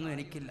കാര്യമൊന്നും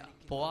എനിക്കില്ല,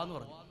 പോവാന്ന്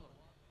പറഞ്ഞു.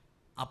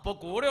 അപ്പൊ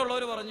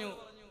കൂടെയുള്ളവർ പറഞ്ഞു,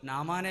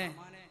 നാമാനെ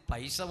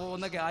പൈസ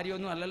പോകുന്ന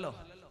കാര്യമൊന്നും അല്ലല്ലോ,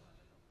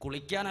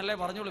 കുളിക്കാനല്ലേ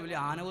പറഞ്ഞോളൂ, വലിയ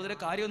ആനകുതിര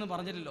കാര്യമൊന്നും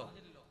പറഞ്ഞില്ലല്ലോ,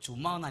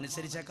 ചുമ്മാ ഒന്ന്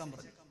അനുസരിച്ചേക്കാൻ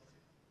പറഞ്ഞു.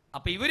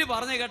 അപ്പൊ ഇവര്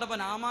പറഞ്ഞു കേട്ടപ്പോ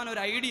നാമാൻ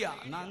ഒരു ഐഡിയ,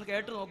 എന്നാ ഒന്ന്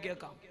കേട്ട്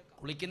നോക്കിയേക്കാം,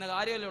 കുളിക്കുന്ന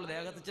കാര്യമല്ലേ ഉള്ളൂ,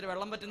 ദേഹത്ത് ഇച്ചിരി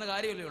വെള്ളം പറ്റുന്ന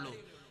കാര്യമല്ലേ ഉള്ളൂ.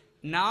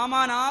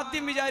 നാമാൻ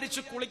ആദ്യം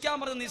വിചാരിച്ചു കുളിക്കാൻ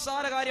പറഞ്ഞ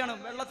നിസ്സാര കാര്യമാണ്,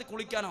 വെള്ളത്തിൽ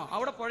കുളിക്കാനോ,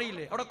 അവിടെ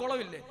പുഴയില്ലേ, അവിടെ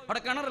കുളമില്ലേ,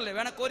 അവിടെ കിണറില്ലേ,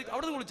 വേണേ കോരി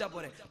അവിടെ നിന്ന് കുളിച്ചാൽ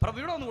പോരെ,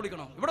 ഇവിടെ വന്ന്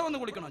കുളിക്കണോ, ഇവിടെ വന്ന്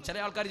കുളിക്കണോ? ചില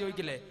ആൾക്കാർ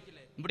ചോദിക്കില്ലേ,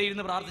 ഇവിടെ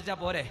ഇരുന്ന് പ്രാർത്ഥിച്ചാൽ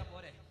പോരെ,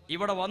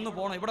 ഇവിടെ വന്ന്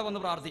പോണോ, ഇവിടെ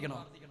വന്ന്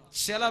പ്രാർത്ഥിക്കണോ?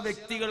 ചില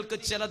വ്യക്തികൾക്ക്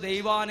ചില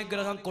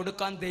ദൈവാനുഗ്രഹം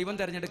കൊടുക്കാൻ ദൈവം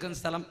തിരഞ്ഞെടുക്കുന്ന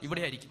സ്ഥലം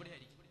ഇവിടെയായിരിക്കും.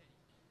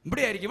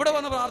 ഇവിടെ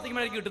വന്ന്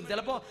പ്രാർത്ഥിക്കുമ്പോഴേക്കും കിട്ടും.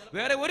 ചിലപ്പോ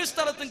വേറെ ഒരു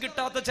സ്ഥലത്തും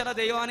കിട്ടാത്ത ചില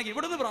ദൈവാനുഗ്രഹം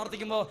ഇവിടെ നിന്ന്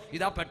പ്രാർത്ഥിക്കുമ്പോൾ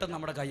ഇതാ പെട്ടെന്ന്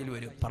നമ്മുടെ കയ്യിൽ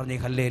വരും. പറഞ്ഞേ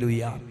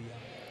ഹല്ലേലൂയ,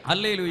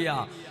 ഹല്ലേലൂയ.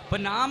 അപ്പൊ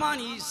നാമാൻ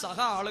ഈ സഹ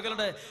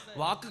ആളുകളുടെ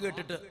വാക്ക്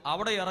കേട്ടിട്ട്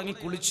അവിടെ ഇറങ്ങി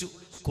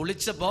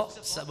കുളിച്ചപ്പോ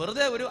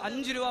വെറുതെ ഒരു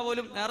 5 രൂപ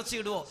പോലും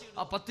നേർച്ചയിടുവോ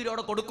 10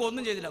 രൂപ കൊടുക്കുകയോ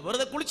ഒന്നും ചെയ്തില്ല,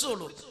 വെറുതെ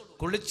കുളിച്ചോളൂ.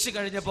 കുളിച്ചു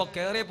കഴിഞ്ഞപ്പോ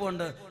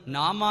കയറിയപ്പോണ്ട്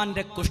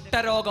നാമാന്റെ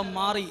കുഷ്ഠരോഗം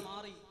മാറി.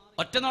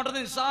 ഒറ്റ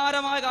നോട്ടത്തിൽ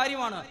നിസ്സാരമായ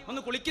കാര്യമാണ്,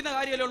 ഒന്ന് കുളിക്കുന്ന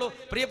കാര്യമല്ലേ ഉള്ളൂ.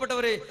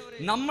 പ്രിയപ്പെട്ടവരെ,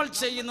 നമ്മൾ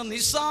ചെയ്യുന്ന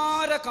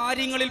നിസ്സാര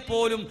കാര്യങ്ങളിൽ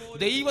പോലും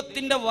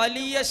ദൈവത്തിന്റെ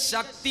വലിയ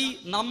ശക്തി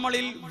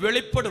നമ്മളിൽ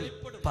വെളിപ്പെടും.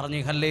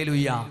 പറഞ്ഞേ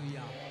ഹല്ലേലൂയ.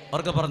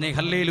 അവർക്ക് പറഞ്ഞേ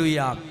ഹല്ലേലൂയ,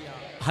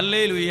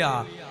 ഹല്ലേലൂയ.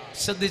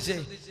 ശ്രദ്ധിച്ചേ,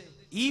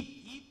 ഈ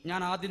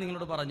ഞാൻ ആദ്യം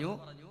നിങ്ങളോട് പറഞ്ഞു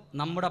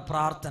നമ്മുടെ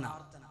പ്രാർത്ഥന.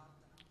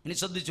 ഇനി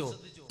ശ്രദ്ധിച്ചോ,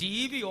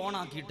 TV ഓൺ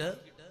ആക്കിയിട്ട്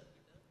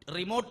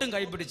റിമോട്ടും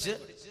കൈപിടിച്ച്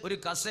ഒരു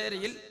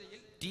കസേരയിൽ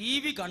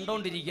TV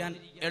കണ്ടോണ്ടിരിക്കാൻ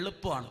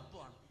എളുപ്പമാണ്.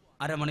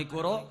 1/2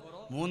 മണിക്കൂറോ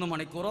 3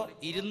 മണിക്കൂറോ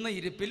ഇരുന്ന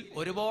ഇരിപ്പിൽ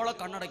ഒരുപോലെ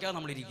കണ്ണടയ്ക്കാതെ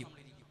നമ്മളിരിക്കും.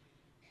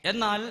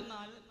 എന്നാൽ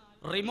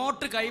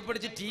റിമോട്ട്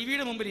കൈപിടിച്ച്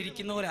TVയുടെ മുമ്പിൽ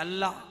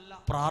ഇരിക്കുന്നവരല്ല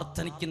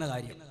പ്രാർത്ഥിക്കുന്ന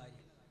കാര്യം.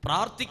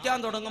 പ്രാർത്ഥിക്കാൻ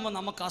തുടങ്ങുമ്പോൾ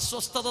നമുക്ക്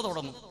അസ്വസ്ഥത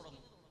തുടങ്ങും.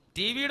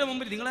 TVയുടെ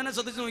മുമ്പിൽ നിങ്ങൾ തന്നെ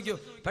ശ്രദ്ധിച്ചു നോക്കിയോ,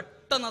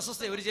 പെട്ടെന്ന്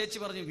അസ്വസ്ഥ. ഒരു ചേച്ചി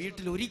പറഞ്ഞു,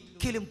 വീട്ടിൽ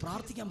ഒരിക്കലും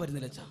പ്രാർത്ഥിക്കാൻ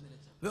പറ്റുന്നില്ല അച്ഛാ,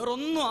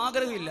 വേറൊന്നും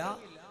ആഗ്രഹമില്ല,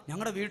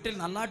 ഞങ്ങളുടെ വീട്ടിൽ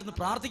നന്നായിട്ടൊന്ന്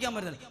പ്രാർത്ഥിക്കാൻ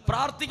പറ്റുന്നില്ല.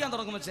 പ്രാർത്ഥിക്കാൻ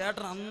തുടങ്ങുമ്പോൾ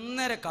ചേട്ടൻ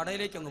അന്നേരം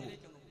കടയിലേക്ക് അങ്ങ് പോകും.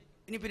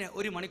 ഇനി പിന്നെ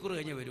 1 മണിക്കൂർ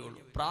കഴിഞ്ഞേ വരുള്ളൂ.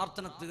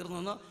 പ്രാർത്ഥന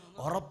തീർന്നെന്ന്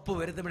ഉറപ്പ്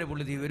വരുത്തുമ്പോഴേ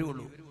പുള്ളി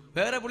വരുള്ളൂ.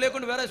 വേറെ പുള്ളിയെ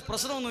കൊണ്ട് വേറെ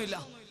പ്രശ്നമൊന്നുമില്ല.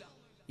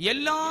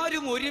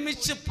 എല്ലാവരും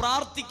ഒരുമിച്ച്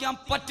പ്രാർത്ഥിക്കാൻ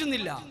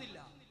പറ്റുന്നില്ല.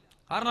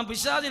 കാരണം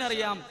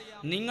പിശാചിനറിയാം,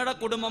 നിങ്ങളുടെ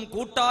കുടുംബം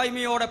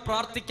കൂട്ടായ്മയോടെ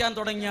പ്രാർത്ഥിക്കാൻ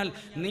തുടങ്ങിയാൽ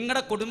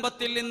നിങ്ങളുടെ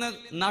കുടുംബത്തിൽ നിന്ന്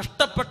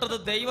നഷ്ടപ്പെട്ടത്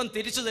ദൈവം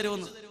തിരിച്ചു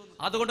തരുമെന്ന്.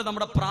 അതുകൊണ്ട്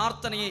നമ്മുടെ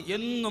പ്രാർത്ഥനയെ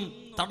എന്നും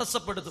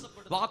തടസ്സപ്പെടുത്തും.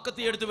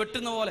 വാക്കത്തി എടുത്ത്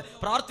വെട്ടുന്ന പോലെ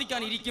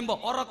പ്രാർത്ഥിക്കാൻ ഇരിക്കുമ്പോൾ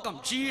ഉറക്കം,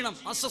 ക്ഷീണം,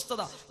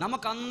 അസ്വസ്ഥത,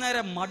 നമുക്ക്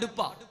അന്നേരം മടുപ്പ.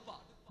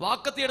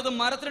 വാക്കത്തി എടുത്ത്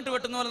മരത്തിനിട്ട്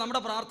വെട്ടുന്ന പോലെ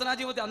നമ്മുടെ പ്രാർത്ഥനാ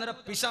ജീവിതത്തെ അന്നേരം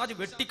പിശാച്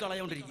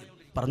വെട്ടിക്കളയോണ്ടിരിക്കും.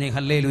 പറഞ്ഞേ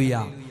ഹല്ലേലൂയ.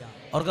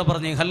 അവർക്ക്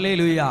പറഞ്ഞേ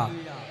ഹല്ലേലൂയ.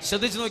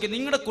 ശ്രദ്ധിച്ചു നോക്കി,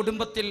 നിങ്ങളുടെ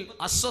കുടുംബത്തിൽ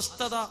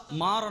അസ്വസ്ഥത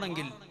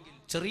മാറണമെങ്കിൽ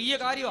ചെറിയ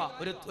കാര്യമാണ്.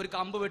 ഒരു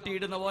കമ്പ്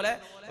വെട്ടിയിടുന്ന പോലെ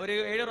ഒരു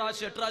 7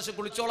 പ്രാവശ്യം 8 പ്രാവശ്യം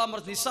കുളിച്ചോളാൻ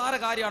പറഞ്ഞ നിസ്സാര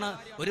കാര്യമാണ്.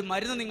 ഒരു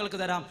മരുന്ന് നിങ്ങൾക്ക്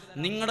തരാം.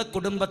 നിങ്ങളുടെ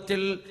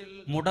കുടുംബത്തിൽ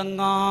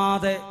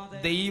മുടങ്ങാതെ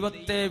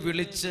ദൈവത്തെ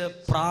വിളിച്ച്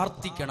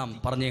പ്രാർത്ഥിക്കണം.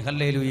 പറഞ്ഞേ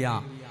ഹല്ലേലൂയ.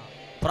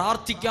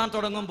 പ്രാർത്ഥിക്കാൻ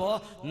തുടങ്ങുമ്പോൾ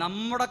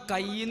നമ്മുടെ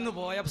കയ്യിൽ നിന്ന്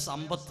പോയ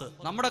സമ്പത്ത്,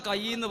 നമ്മുടെ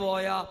കയ്യിൽ നിന്ന്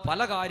പോയ പല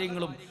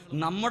കാര്യങ്ങളും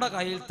നമ്മുടെ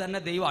കയ്യിൽ തന്നെ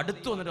ദൈവം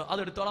അടുത്ത് വന്നിട്ട്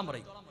അത്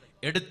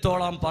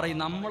എടുത്തോളാൻ പറയും.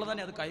 നമ്മൾ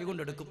തന്നെ അത്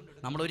കൈകൊണ്ടെടുക്കും.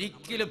 നമ്മൾ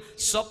ഒരിക്കലും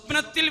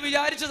സ്വപ്നത്തിൽ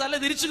വിചാരിച്ചതല്ല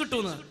തിരിച്ചു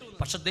കിട്ടുമെന്ന്,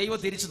 പക്ഷെ ദൈവം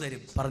തിരിച്ചു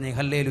തരും. പറഞ്ഞേ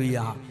ഹല്ലേലൂയ.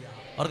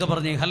 അവർക്ക്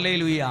പറഞ്ഞേ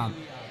ഹല്ലേലൂയ.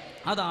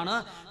 അതാണ്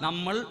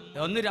നമ്മൾ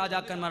 1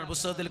 രാജാക്കന്മാരുടെ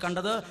പുസ്തകത്തിൽ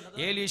കണ്ടത്.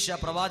 ഏലീശ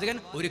പ്രവാചകൻ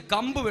ഒരു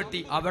കമ്പ്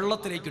വെട്ടി ആ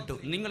വെള്ളത്തിലേക്ക് ഇട്ടു.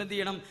 നിങ്ങൾ എന്ത്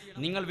ചെയ്യണം?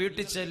 നിങ്ങൾ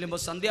വീട്ടിൽ ചെല്ലുമ്പോൾ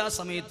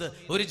സന്ധ്യാസമയത്ത്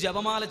ഒരു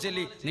ജപമാല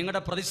ചൊല്ലി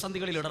നിങ്ങളുടെ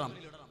പ്രതിസന്ധികളിൽ ഇടണം.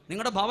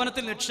 നിങ്ങളുടെ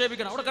ഭവനത്തിൽ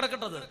നിക്ഷേപിക്കണം. അവിടെ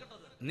കിടക്കട്ടത്.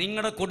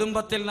 നിങ്ങളുടെ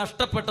കുടുംബത്തിൽ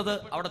നഷ്ടപ്പെട്ടത്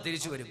അവിടെ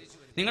തിരിച്ചു വരും.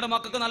 നിങ്ങളുടെ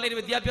മക്കൾക്ക് നല്ലൊരു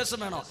വിദ്യാഭ്യാസം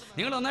വേണോ?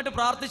 നിങ്ങൾ നന്നായിട്ട്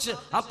പ്രാർത്ഥിച്ച്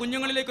ആ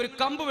കുഞ്ഞുങ്ങളിലേക്ക് ഒരു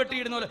കമ്പ്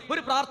വെട്ടിയിടുന്ന പോലെ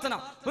ഒരു പ്രാർത്ഥന,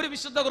 ഒരു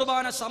വിശുദ്ധ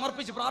കുർബാന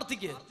സമർപ്പിച്ച്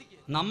പ്രാർത്ഥിക്കുക.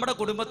 നമ്മുടെ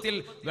കുടുംബത്തിൽ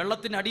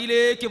വെള്ളത്തിന്റെ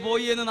അടിയിലേക്ക്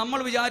പോയി എന്ന് നമ്മൾ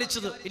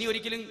വിചാരിച്ചത്, ഇനി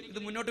ഒരിക്കലും ഇത്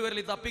മുന്നോട്ട്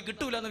വരില്ല, തപ്പി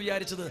കിട്ടൂല എന്ന്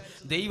വിചാരിച്ചത്,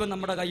 ദൈവം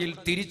നമ്മുടെ കയ്യിൽ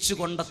തിരിച്ചു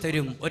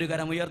കൊണ്ടുതരും. ഒരു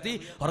കരം ഉയർത്തി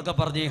ഉറക്കെ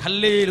പറഞ്ഞേ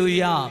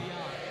ഹല്ലേലൂയ,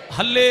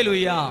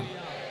 ഹല്ലേലൂയ.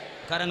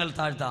 കരങ്ങൾ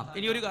താഴ്ത്താം.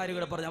 ഇനി ഒരു കാര്യം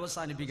കൂടെ പറഞ്ഞ്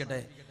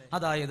അവസാനിപ്പിക്കട്ടെ.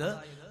 അതായത്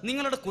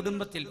നിങ്ങളുടെ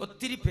കുടുംബത്തിൽ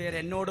ഒത്തിരി പേര്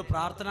എന്നോട്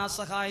പ്രാർത്ഥനാ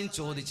സഹായം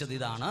ചോദിച്ചത്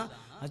ഇതാണ്: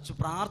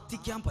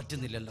 പ്രാർത്ഥിക്കാൻ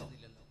പറ്റുന്നില്ലല്ലോ,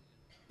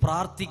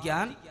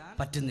 പ്രാർത്ഥിക്കാൻ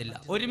പറ്റുന്നില്ല,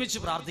 ഒരുമിച്ച്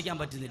പ്രാർത്ഥിക്കാൻ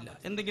പറ്റുന്നില്ല,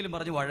 എന്തെങ്കിലും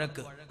പറഞ്ഞ്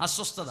വഴക്ക്,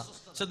 അസ്വസ്ഥത.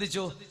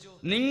 ശ്രദ്ധിച്ചോ,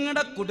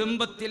 നിങ്ങളുടെ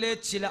കുടുംബത്തിലെ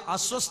ചില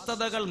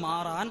അസ്വസ്ഥതകൾ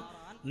മാറാൻ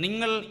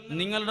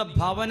നിങ്ങളുടെ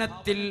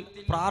ഭവനത്തിൽ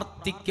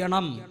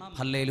പ്രാർത്ഥിക്കണം.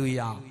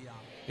 ഹല്ലേലൂയ.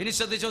 ഇനി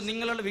ശ്രദ്ധിച്ചോ,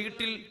 നിങ്ങളുടെ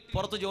വീട്ടിൽ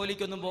പുറത്ത്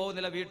ജോലിക്കൊന്നും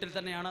പോകുന്നില്ല, വീട്ടിൽ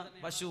തന്നെയാണ്,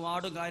 പശു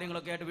ആടും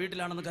കാര്യങ്ങളൊക്കെ ആയിട്ട്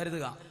വീട്ടിലാണെന്ന്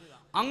കരുതുക.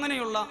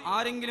 അങ്ങനെയുള്ള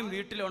ആരെങ്കിലും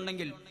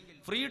വീട്ടിലുണ്ടെങ്കിൽ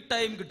ഫ്രീ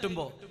ടൈം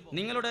കിട്ടുമ്പോൾ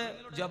നിങ്ങളുടെ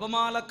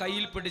ജപമാല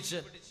കയ്യിൽ പിടിച്ച്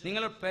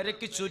നിങ്ങൾ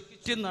പെരയ്ക്ക്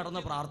ചുറ്റും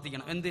നടന്ന്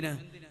പ്രാർത്ഥിക്കണം. എന്തിന്?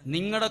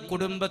 നിങ്ങളുടെ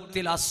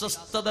കുടുംബത്തിൽ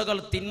അസ്വസ്ഥതകൾ,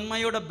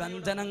 തിന്മയുടെ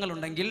ബന്ധനങ്ങൾ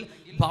ഉണ്ടെങ്കിൽ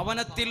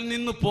ഭവനത്തിൽ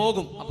നിന്ന്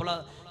പോകും. അപ്പോൾ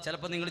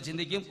ചിലപ്പോൾ നിങ്ങൾ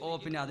ചിന്തിക്കും, ഓ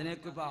പിന്നെ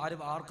അതിനൊക്കെ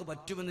ഇപ്പൊ ആർക്ക്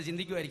പറ്റുമെന്ന്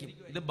ചിന്തിക്കുമായിരിക്കും.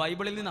 ഇത്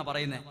ബൈബിളിൽ നിന്നാണ്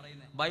പറയുന്നത്.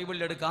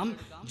 ബൈബിളിൽ എടുക്കാം.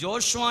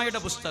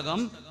 ജോഷുവയുടെ പുസ്തകം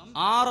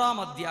 6-ാം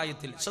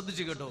അധ്യായത്തിൽ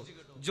ശ്രദ്ധിച്ചു കേട്ടോ.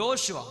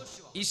 ജോഷുവ,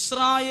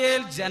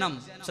 ഇസ്രായേൽ ജനം,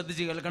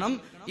 ശ്രദ്ധിച്ചു കേൾക്കണം,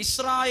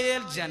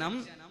 ഇസ്രായേൽ ജനം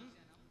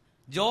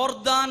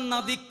ജോർദാൻ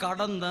നദി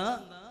കടന്ന്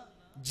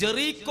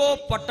ജെറീക്കോ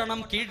പട്ടണം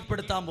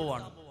കീഴ്പ്പെടുത്താൻ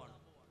പോവാണ്.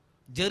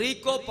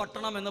 ജെറീക്കോ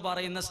പട്ടണം എന്ന്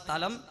പറയുന്ന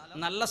സ്ഥലം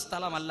നല്ല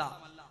സ്ഥലമല്ല.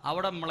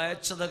 അവിടെ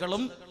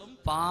മ്ലേച്ഛതകളും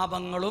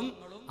പാപങ്ങളും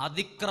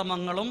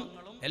അതിക്രമങ്ങളും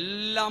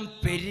എല്ലാം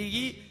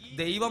പെരുകി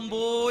ദൈവം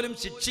പോലും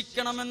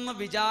ശിക്ഷിക്കണമെന്ന്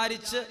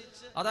വിചാരിച്ച്,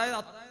 അതായത്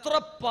അത്ര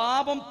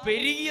പാപം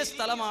പെരുകിയ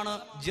സ്ഥലമാണ്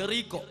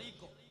ജെറീക്കോ.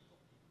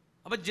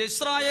 അപ്പൊ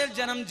ഇസ്രായേൽ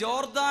ജനം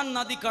ജോർദാൻ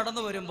നദി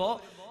കടന്നു വരുമ്പോ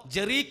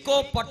ജെറീക്കോ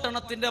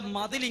പട്ടണത്തിന്റെ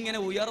മതിൽ ഇങ്ങനെ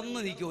ഉയർന്നു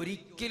നിൽക്കും.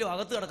 ഒരിക്കലും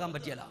അകത്ത് കിടക്കാൻ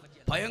പറ്റിയല്ല.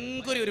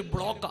 ഭയങ്കര ഒരു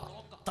ബ്ലോക്കാ,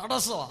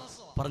 തടസ്സമാ.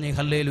 പറഞ്ഞേ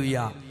ഹല്ലേലൂയ.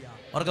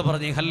 അവർക്ക്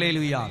പറഞ്ഞേ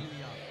ഹല്ലേലൂയ.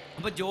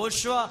 അപ്പൊ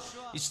ജോഷുവ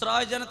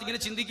ഇസ്രായേൽ ജനത്തെ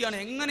ഇങ്ങനെ ചിന്തിക്കുകയാണ്,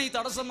 എങ്ങനെ ഈ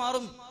തടസ്സം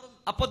മാറും?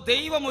 അപ്പൊ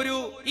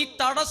ഈ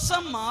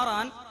തടസ്സം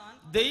മാറാൻ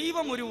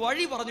ദൈവം ഒരു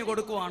വഴി പറഞ്ഞു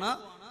കൊടുക്കുവാണ്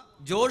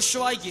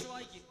ജോഷുവയ്ക്ക്.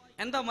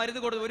 എന്താ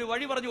മരുന്ന് കൊടുത്ത് ഒരു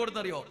വഴി പറഞ്ഞു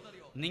കൊടുത്തറിയോ?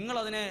 നിങ്ങൾ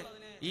അതിനെ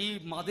ഈ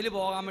മതിൽ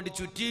പോകാൻ വേണ്ടി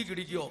ചുറ്റി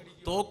കിടിക്കുകയോ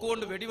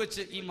തോക്കുകൊണ്ട്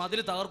വെടിവെച്ച് ഈ മതിൽ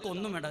തകർക്കോ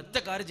ഒന്നും വേണ്ട. ഒറ്റ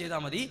കാര്യം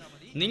ചെയ്താൽ മതി.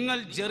 നിങ്ങൾ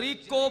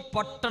ജെറിക്കോ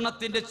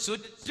പട്ടണത്തിന്റെ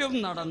ചുറ്റും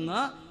നടന്ന്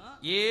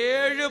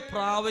 7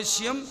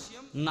 പ്രാവശ്യം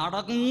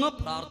നടന്ന്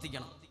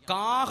പ്രാർത്ഥിക്കണം.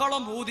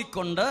 കാഹളം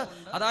ഊതിക്കൊണ്ട്,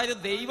 അതായത്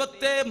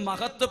ദൈവത്തെ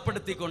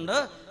മഹത്വപ്പെടുത്തിക്കൊണ്ട്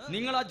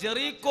നിങ്ങൾ ആ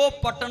ജെറിക്കോ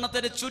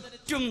പട്ടണത്തിന്റെ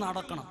ചുറ്റും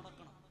നടക്കണം.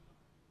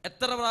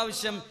 എത്ര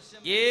പ്രാവശ്യം?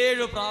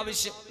 7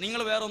 പ്രാവശ്യം.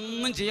 നിങ്ങൾ വേറെ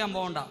ഒന്നും ചെയ്യാൻ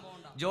പോകണ്ട.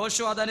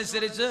 ജോഷുവ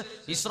അതനുസരിച്ച്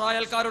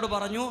ഇസ്രായേൽക്കാരോട്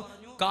പറഞ്ഞു,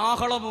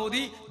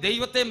 കാഹളമൂതി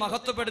ദൈവത്തെ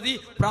മഹത്വപ്പെടുത്തി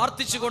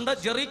പ്രാർത്ഥിച്ചുകൊണ്ട്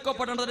ജെറിക്കോ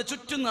പട്ടണത്തിന്റെ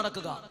ചുറ്റും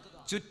നടക്കുക.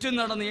 ചുറ്റും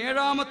നടന്ന്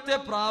 7ാമത്തെ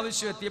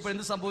പ്രാവശ്യം എത്തിയപ്പോൾ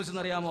എന്ത്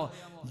സംഭവിച്ചെന്നറിയാമോ?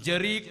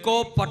 ജെറിക്കോ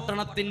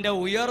പട്ടണത്തിന്റെ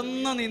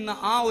ഉയർന്നു നിന്ന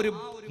ആ ഒരു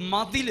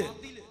മതില്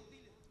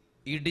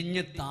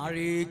ഇടിഞ്ഞ്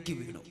താഴേക്ക്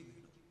വീണു.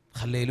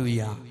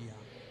 ഹല്ലേലൂയ.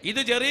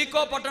 ഇത്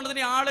ജെറിക്കോ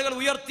പട്ടണത്തിന്റെ ആളുകൾ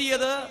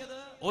ഉയർത്തിയത്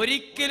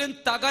ഒരിക്കലും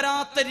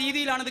തകരാത്ത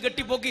രീതിയിലാണ് ഇത്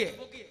കെട്ടിപ്പൊക്കിയേ.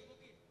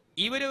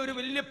 ഇവര് ഒരു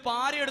വലിയ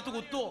പാരയെടുത്ത്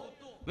കുത്തുവോ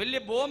വലിയ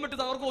ബോംബിട്ട്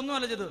തകർക്കോ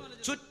ഒന്നുമല്ല ചെയ്ത്,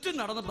 ചുറ്റും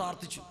നടന്ന്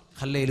പ്രാർത്ഥിച്ചു.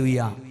 ഹല്ലേലൂയ.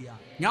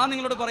 ഞാൻ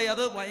നിങ്ങളോട് പറയാം,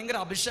 അത് ഭയങ്കര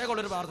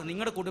അഭിഷേകമുള്ളൊരു പ്രാർത്ഥന.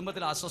 നിങ്ങളുടെ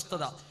കുടുംബത്തിൽ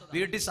അസ്വസ്ഥത,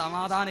 വീട്ടിൽ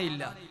സമാധാനം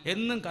ഇല്ല,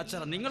 എന്നും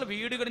കച്ചറ, നിങ്ങൾ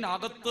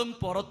വീടുകളിനകത്തും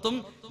പുറത്തും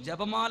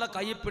ജപമാല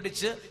കൈ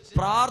പിടിച്ച്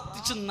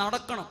പ്രാർത്ഥിച്ച്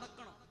നടക്കണം.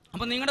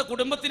 അപ്പൊ നിങ്ങളുടെ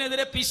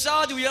കുടുംബത്തിനെതിരെ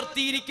പിശാച്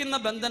ഉയർത്തിയിരിക്കുന്ന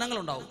ബന്ധനങ്ങൾ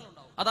ഉണ്ടാവും.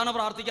 അതാണ്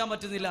പ്രാർത്ഥിക്കാൻ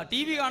പറ്റുന്നില്ല.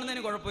 TV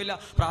കാണുന്നതിന് കുഴപ്പമില്ല,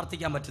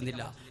 പ്രാർത്ഥിക്കാൻ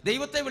പറ്റുന്നില്ല.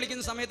 ദൈവത്തെ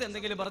വിളിക്കുന്ന സമയത്ത്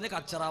എന്തെങ്കിലും പറഞ്ഞ്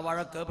കച്ചറ,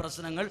 വഴക്ക്,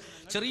 പ്രശ്നങ്ങൾ,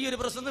 ചെറിയൊരു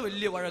പ്രശ്നം,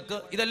 വലിയ വഴക്ക്,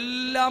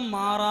 ഇതെല്ലാം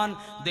മാറാൻ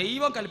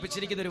ദൈവം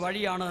കൽപ്പിച്ചിരിക്കുന്ന ഒരു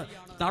വഴിയാണ്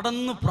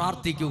നടന്ന്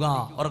പ്രാർത്ഥിക്കുക.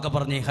 ഉറക്കെ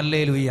പറഞ്ഞേ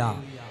ഹല്ലേലൂയ.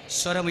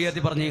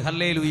 സ്വരമുയർത്തി പറഞ്ഞേ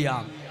ഹല്ലേലൂയ,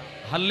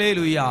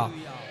 ഹല്ലേലൂയ.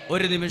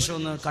 ഒരു നിമിഷം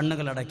ഒന്ന്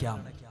കണ്ണുകൾ അടയ്ക്കാം.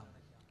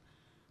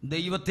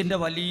 ദൈവത്തിന്റെ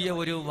വലിയ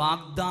ഒരു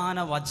വാഗ്ദാന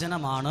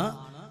വചനമാണ്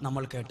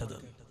നമ്മൾ കേട്ടത്,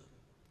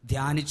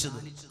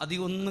 ധ്യാനിച്ചത്.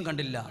 അധികം ഒന്നും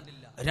കണ്ടില്ല.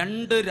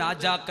 2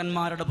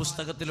 രാജാക്കന്മാരുടെ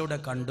പുസ്തകത്തിലൂടെ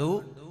കണ്ടു.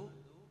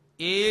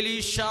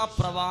 ഏലീഷ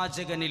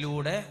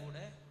പ്രവാചകനിലൂടെ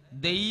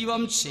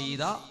ദൈവം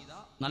ചെയ്ത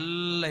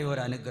നല്ല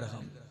ഒരു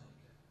അനുഗ്രഹം.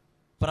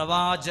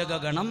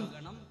 പ്രവാചകഗണം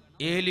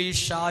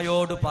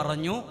ഏലീഷായോട്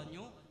പറഞ്ഞു,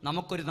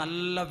 നമുക്കൊരു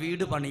നല്ല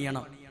വീട്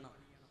പണിയണം.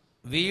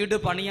 വീട്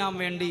പണിയാൻ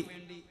വേണ്ടി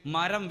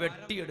മരം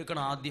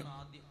വെട്ടിയെടുക്കണം ആദ്യം.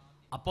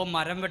 അപ്പോൾ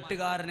മരം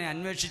വെട്ടുകാരനെ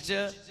അന്വേഷിച്ച്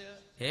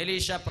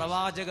ഏലീഷ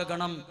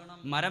പ്രവാചകഗണം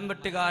മരം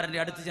വെട്ടുകാരന്റെ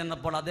അടുത്ത്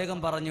ചെന്നപ്പോൾ അദ്ദേഹം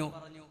പറഞ്ഞു,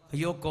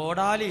 അയ്യോ,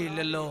 കോടാലി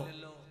ഇല്ലല്ലോ.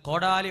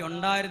 കോടാലി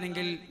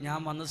ഉണ്ടായിരുന്നെങ്കിൽ ഞാൻ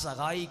വന്ന്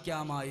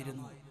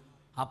സഹായിക്കാമായിരുന്നു.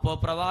 അപ്പോൾ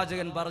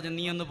പ്രവാചകൻ പറഞ്ഞു,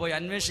 നീ ഒന്ന് പോയി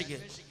അന്വേഷിക്ക്.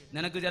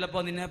 നിനക്ക്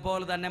ചിലപ്പോൾ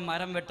നിന്നെപ്പോലെ തന്നെ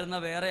മരം വെട്ടുന്ന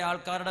വേറെ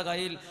ആൾക്കാരുടെ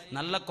കയ്യിൽ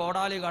നല്ല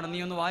കോടാലി കാണും.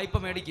 നീ ഒന്ന് വായ്പ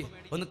മേടിക്ക്,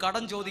 ഒന്ന്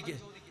കടം ചോദിക്ക്.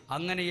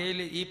 അങ്ങനെ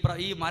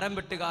ഈ മരം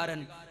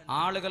വെട്ടുകാരൻ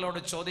ആളുകളോട്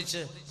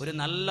ചോദിച്ച് ഒരു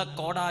നല്ല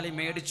കോടാലി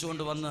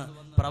മേടിച്ചുകൊണ്ട് വന്ന്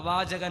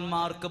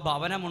പ്രവാചകന്മാർക്ക്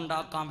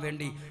ഭവനമുണ്ടാക്കാൻ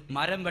വേണ്ടി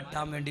മരം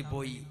വെട്ടാൻ വേണ്ടി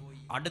പോയി.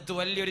 അടുത്ത്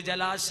വലിയൊരു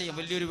ജലാശയം,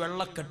 വലിയൊരു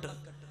വെള്ളക്കെട്ട്.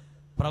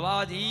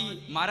 ഈ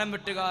മരം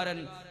വെട്ടുകാരൻ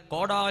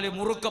കോടാലി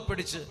മുറുക്ക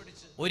പിടിച്ച്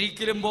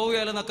ഒരിക്കലും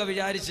പോവുകയല്ലെന്നൊക്കെ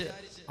വിചാരിച്ച്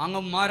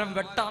അങ്ങ് മരം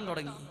വെട്ടാൻ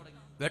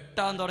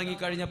തുടങ്ങി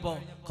കഴിഞ്ഞപ്പോ,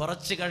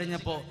 കുറച്ച്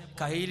കഴിഞ്ഞപ്പോ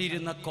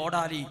കയ്യിലിരുന്ന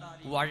കോടാലി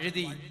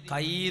വഴുതി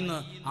കയ്യിൽ നിന്ന്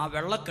ആ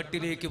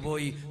വെള്ളക്കെട്ടിലേക്ക്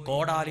പോയി.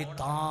 കോടാലി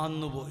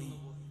താന്നുപോയി.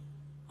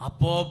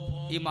 അപ്പോ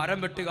ഈ മരം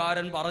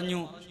വെട്ടുകാരൻ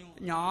പറഞ്ഞു,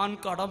 ഞാൻ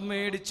കടം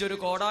മേടിച്ചൊരു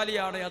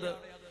കോടാലിയാണ് അത്.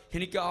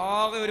 എനിക്ക്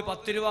ആകെ ഒരു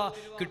 10 രൂപ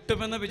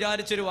കിട്ടുമെന്ന്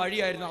വിചാരിച്ചൊരു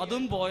വഴിയായിരുന്നു,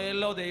 അതും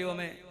പോയല്ലോ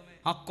ദൈവമേ.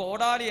 ആ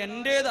കോടാലി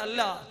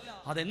എന്റേതല്ല,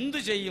 അതെന്തു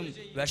ചെയ്യും?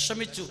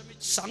 വിഷമിച്ചു,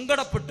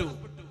 സങ്കടപ്പെട്ടു.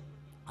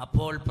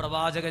 അപ്പോൾ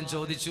പ്രവാചകൻ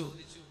ചോദിച്ചു,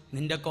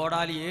 നിന്റെ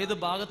കോടാലി ഏത്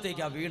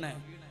ഭാഗത്തേക്കാ വീണേ?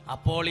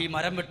 അപ്പോൾ ഈ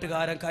മരം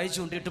വെട്ടുകാരൻ കൈ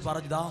ചൂണ്ടിയിട്ട്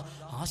പറഞ്ഞതാ,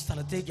 ആ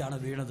സ്ഥലത്തേക്കാണ്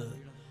വീണത്.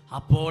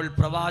 അപ്പോൾ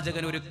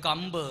പ്രവാചകൻ ഒരു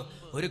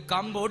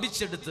കമ്പ്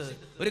ഒടിച്ചെടുത്ത്,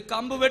 ഒരു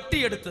കമ്പ്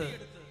വെട്ടിയെടുത്ത്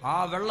ആ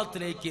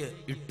വെള്ളത്തിലേക്ക്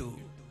ഇട്ടു.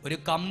 ഒരു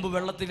കമ്പ്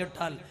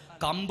വെള്ളത്തിലിട്ടാൽ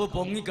കമ്പ്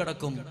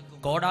പൊങ്ങിക്കിടക്കും,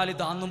 കോടാലി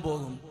താന്നും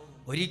പോകും.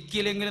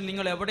 ഒരിക്കലെങ്കിലും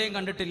നിങ്ങൾ എവിടെയും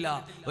കണ്ടിട്ടില്ല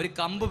ഒരു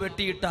കമ്പ്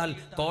വെട്ടിയിട്ടാൽ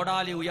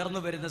കോടാലി ഉയർന്നു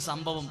വരുന്ന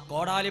സംഭവം.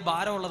 കോടാലി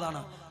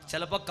ഭാരമുള്ളതാണ്,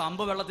 ചിലപ്പോൾ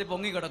കമ്പ് വെള്ളത്തിൽ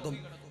പൊങ്ങിക്കിടക്കും.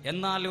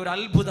 എന്നാൽ ഒരു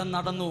അത്ഭുതം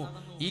നടന്നു.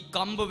 ഈ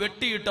കമ്പ്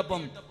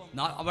വെട്ടിയിട്ടപ്പം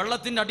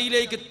വെള്ളത്തിന്റെ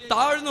അടിയിലേക്ക്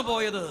താഴ്ന്നു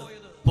പോയത്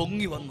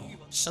പൊങ്ങി വന്നു.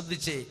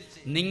 ശ്രദ്ധിച്ചേ,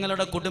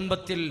 നിങ്ങളുടെ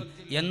കുടുംബത്തിൽ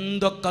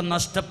എന്തൊക്കെ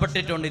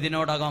നഷ്ടപ്പെട്ടിട്ടുണ്ട്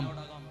ഇതിനോടകം?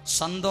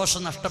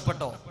 സന്തോഷം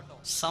നഷ്ടപ്പെട്ടോ?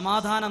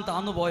 സമാധാനം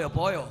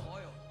താന്നുപോയോ?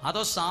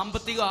 അതോ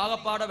സാമ്പത്തിക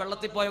ആകപ്പാടെ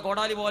വെള്ളത്തിൽ പോയ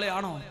കോടാലി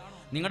പോലെയാണോ?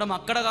 നിങ്ങളുടെ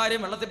മക്കളുടെ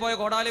കാര്യം വെള്ളത്തിൽ പോയ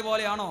കോടാലി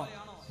പോലെയാണോ?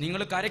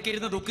 നിങ്ങൾ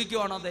കരക്കിരുന്ന്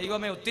ദുഃഖിക്കുവാണോ?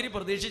 ദൈവമേ, ഒത്തിരി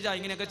പ്രതീക്ഷിച്ചാ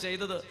ഇങ്ങനെയൊക്കെ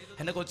ചെയ്തത്.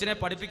 എൻ്റെ കൊച്ചിനെ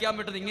പഠിപ്പിക്കാൻ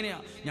പറ്റുന്നത് ഇങ്ങനെയാ.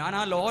 ഞാൻ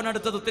ആ ലോൺ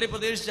എടുത്തത് ഒത്തിരി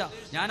പ്രതീക്ഷിച്ച,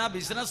 ഞാൻ ആ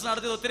ബിസിനസ്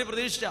നടത്തിയത് ഒത്തിരി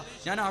പ്രതീക്ഷിച്ച,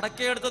 ഞാൻ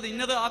അടക്കയെടുത്തത്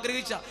ഇന്നത്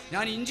ആഗ്രഹിച്ച,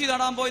 ഞാൻ ഇഞ്ചി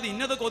നടാൻ പോയത്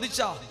ഇന്നത്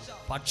കൊതിച്ച.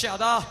 പക്ഷെ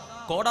അതാ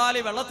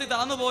കോടാലി വെള്ളത്തിൽ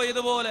താന്നു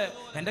പോയതുപോലെ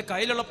എൻ്റെ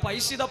കയ്യിലുള്ള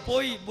പൈസ ഇതാ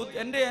പോയി,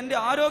 എൻ്റെ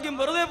ആരോഗ്യം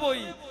വെറുതെ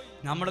പോയി.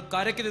 നമ്മൾ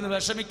കരക്കിരുന്ന്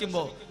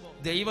വിഷമിക്കുമ്പോൾ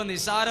ദൈവം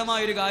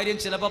നിസ്സാരമായൊരു കാര്യം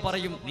ചിലപ്പോൾ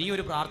പറയും, നീ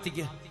ഒരു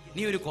പ്രാർത്ഥിക്കുക,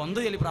 നീ ഒരു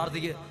കൊന്തയിൽ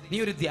പ്രാർത്ഥിക്കുക, നീ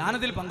ഒരു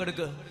ധ്യാനത്തിൽ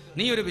പങ്കെടുക്കുക,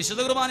 നീ ഒരു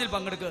വിശുദ്ധ കുർബാനയിൽ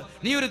പങ്കെടുക്കുക,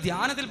 നീ ഒരു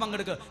ധ്യാനത്തിൽ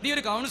പങ്കെടുക്കുക, നീ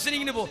ഒരു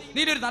കൗൺസിലിങ്ങിന് പോ,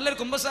 നീ ഒരു നല്ലൊരു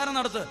കുമ്പസാരം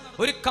നടത്ത്,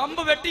 ഒരു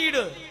കമ്പ്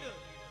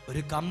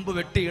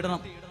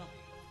വെട്ടിയിടണം.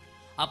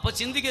 അപ്പൊ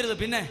ചിന്തിക്കരുത്,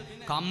 പിന്നെ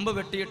കമ്പ്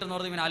വെട്ടിയിട്ടെന്ന്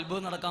പറഞ്ഞ് ഇവന്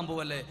അത്ഭുതം നടക്കാൻ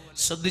പോവല്ലേ.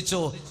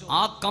 ശ്രദ്ധിച്ചോ,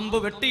 ആ കമ്പ്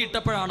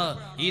വെട്ടിയിട്ടപ്പോഴാണ്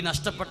ഈ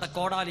നഷ്ടപ്പെട്ട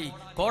കോടാലി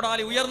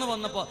ഉയർന്നു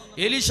വന്നപ്പോ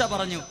എലീശ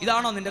പറഞ്ഞു,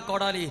 ഇതാണോ നിന്റെ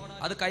കോടാലി?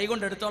 അത്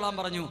കൈകൊണ്ട് എടുത്തോളാൻ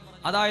പറഞ്ഞു.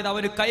 അതായത്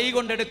അവന് കൈ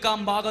കൊണ്ടെടുക്കാൻ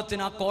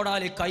പാകത്തിന് ആ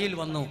കോടാലി കയ്യിൽ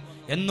വന്നു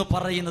എന്ന്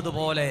പറയുന്നത്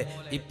പോലെ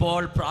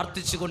ഇപ്പോൾ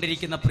പ്രാർത്ഥിച്ചു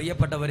കൊണ്ടിരിക്കുന്ന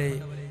പ്രിയപ്പെട്ടവരെ,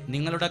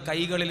 നിങ്ങളുടെ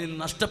കൈകളിൽ നിന്ന്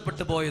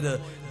നഷ്ടപ്പെട്ടു പോയത്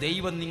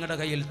ദൈവം നിങ്ങളുടെ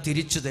കയ്യിൽ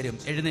തിരിച്ചു തരും.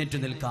 എഴുന്നേറ്റ്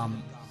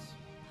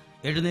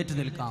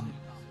നിൽക്കാം.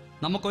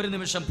 നമുക്കൊരു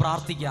നിമിഷം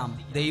പ്രാർത്ഥിക്കാം.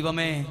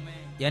 ദൈവമേ,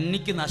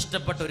 എനിക്ക്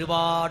നഷ്ടപ്പെട്ട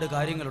ഒരുപാട്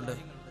കാര്യങ്ങളുണ്ട്.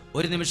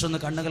 ഒരു നിമിഷം ഒന്ന്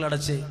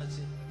കണ്ണുകളടച്ച്.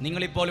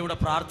 നിങ്ങളിപ്പോൾ ഇവിടെ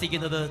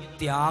പ്രാർത്ഥിക്കുന്നത്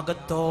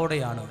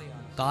ത്യാഗത്തോടെയാണ്.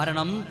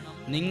 കാരണം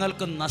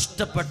നിങ്ങൾക്ക്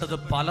നഷ്ടപ്പെട്ടത്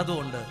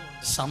പലതുമുണ്ട്.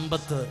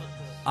 സമ്പത്ത്,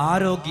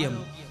 ആരോഗ്യം,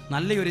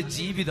 നല്ലൊരു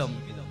ജീവിതം,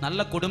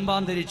 നല്ല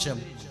കുടുംബാന്തരീക്ഷം,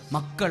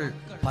 മക്കൾ,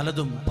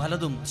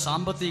 പലതും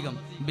സാമ്പത്തികം,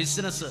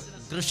 ബിസിനസ്,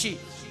 കൃഷി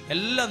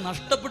എല്ലാം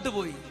നഷ്ടപ്പെട്ടു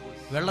പോയി,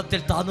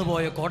 വെള്ളത്തിൽ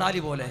താന്നുപോയ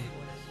കോടാലി പോലെ.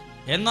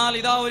 എന്നാൽ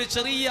ഇതാ ഒരു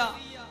ചെറിയ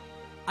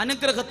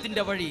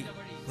അനുഗ്രഹത്തിന്റെ വഴി,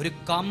 ഒരു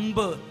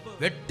കമ്പ്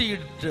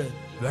വെട്ടിയിട്ട്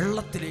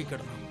വെള്ളത്തിലേക്ക്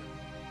ഇടണം.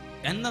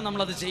 എന്നാ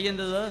നമ്മളത്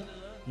ചെയ്യേണ്ടത്?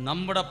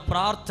 നമ്മുടെ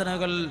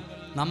പ്രാർത്ഥനകൾ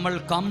നമ്മൾ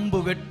കമ്പ്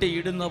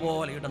വെട്ടിയിടുന്ന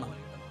പോലെ ഇടണം.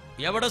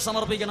 എവിടെ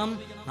സമർപ്പിക്കണം?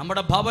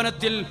 നമ്മുടെ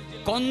ഭവനത്തിൽ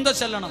കൊന്ത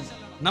ചെല്ലണം.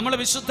 നമ്മൾ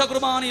വിശുദ്ധ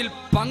കുർബാനയിൽ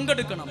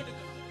പങ്കെടുക്കണം,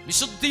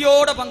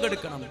 വിശുദ്ധിയോടെ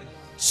പങ്കെടുക്കണം,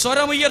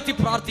 സ്വരമുയർത്തി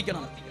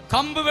പ്രാർത്ഥിക്കണം.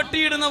 കമ്പ്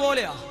വെട്ടിയിടുന്ന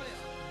പോലെയാ.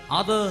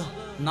 അത്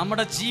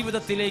നമ്മുടെ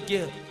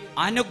ജീവിതത്തിലേക്ക്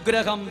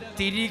അനുഗ്രഹം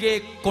തിരികെ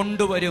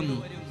കൊണ്ടുവരും.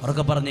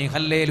 അവർക്ക് പറഞ്ഞേ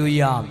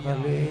ഹല്ലേലൂയ,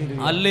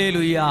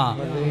 ഹല്ലേലൂയ.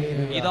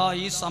 ഇതാ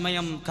ഈ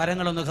സമയം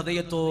കരങ്ങളൊന്ന്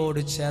ഹൃദയത്തോട്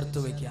ചേർത്ത്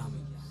വയ്ക്കാം.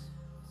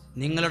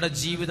 നിങ്ങളുടെ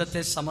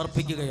ജീവിതത്തെ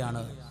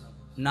സമർപ്പിക്കുകയാണ്.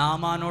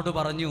 നാമാനോട്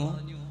പറഞ്ഞു,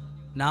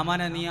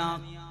 നാമാനെ നീ ആ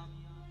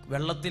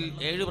വെള്ളത്തിൽ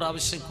 7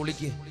 പ്രാവശ്യം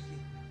കുളിക്ക്.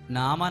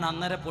 നാമാൻ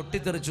അന്നേരം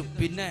പൊട്ടിത്തെറിച്ചു.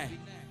 പിന്നെ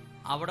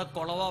അവിടെ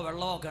കുളവോ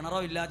വെള്ളമോ കിണറോ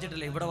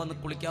ഇല്ലാച്ചിട്ടില്ല ഇവിടെ വന്ന്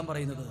കുളിക്കാൻ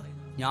പറയുന്നത്.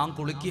 ഞാൻ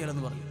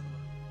കുളിക്കുകയാണെന്ന് പറഞ്ഞു.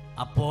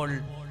 അപ്പോൾ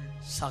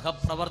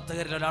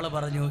സഹപ്രവർത്തകരിൽ ഒരാൾ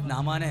പറഞ്ഞു,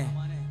 നാമാനെ,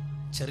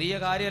 ചെറിയ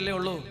കാര്യമല്ലേ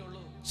ഉള്ളൂ,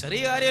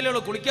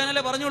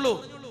 കുളിക്കാനല്ലേ പറഞ്ഞുള്ളൂ,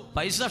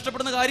 പൈസ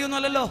നഷ്ടപ്പെടുന്ന കാര്യമൊന്നും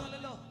അല്ലല്ലോ,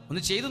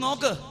 ഒന്ന് ചെയ്തു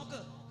നോക്ക്.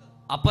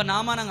 അപ്പൊ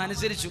നാമാൻ അങ്ങ്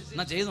അനുസരിച്ചു.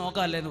 എന്നാ ചെയ്തു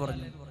നോക്കാല്ലേ എന്ന്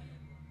പറഞ്ഞു.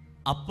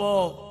 അപ്പോ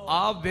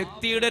ആ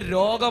വ്യക്തിയുടെ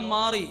രോഗം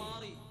മാറി.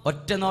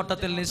 ഒറ്റ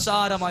നോട്ടത്തിൽ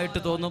നിസ്സാരമായിട്ട്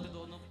തോന്നും.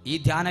 ഈ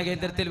ധ്യാന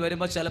കേന്ദ്രത്തിൽ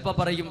വരുമ്പോൾ ചിലപ്പോൾ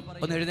പറയും,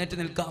 ഒന്ന് എഴുന്നേറ്റ്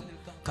നിൽക്കാം,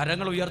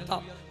 കരങ്ങൾ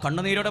ഉയർത്താം,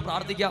 കണ്ണുനീരോടെ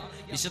പ്രാർത്ഥിക്കാം,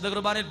 വിശുദ്ധ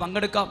കുർബാനയിൽ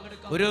പങ്കെടുക്കാം,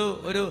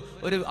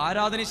 ഒരു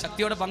ആരാധന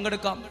ശക്തിയോടെ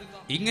പങ്കെടുക്കാം.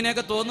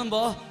 ഇങ്ങനെയൊക്കെ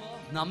തോന്നുമ്പോ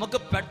നമുക്ക്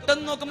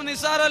പെട്ടെന്ന് നോക്കുമ്പോൾ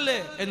നിസ്സാരല്ലേ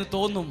എന്ന്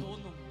തോന്നും.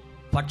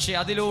 പക്ഷെ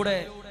അതിലൂടെ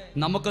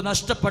നമുക്ക്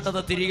നഷ്ടപ്പെട്ടത്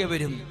തിരികെ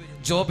വരും.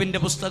 ജോബിന്റെ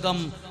പുസ്തകം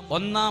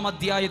 1-ാം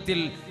അധ്യായത്തിൽ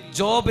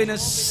ജോബിന്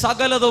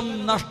സകലതും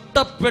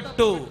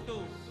നഷ്ടപ്പെട്ടു.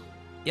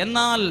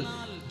 എന്നാൽ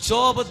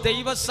ജോബ്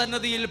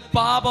ദൈവസന്നിധിയിൽ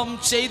പാപം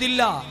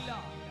ചെയ്തില്ല.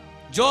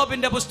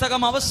 ജോബിന്റെ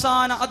പുസ്തകം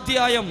അവസാന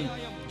അധ്യായം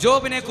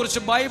ജോബിനെ കുറിച്ച്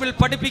ബൈബിൾ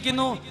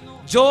പഠിപ്പിക്കുന്നു.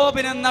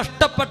 ജോബിന്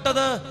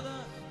നഷ്ടപ്പെട്ടത്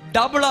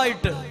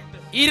ഡബിളായിട്ട്,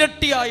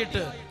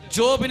 ഇരട്ടിയായിട്ട്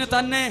ജോബിന്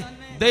തന്നെ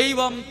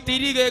ദൈവം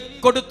തിരികെ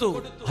കൊടുത്തു.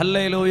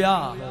 ഹല്ലേലൂയ.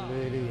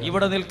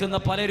 ഇവിടെ നിൽക്കുന്ന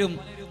പലരും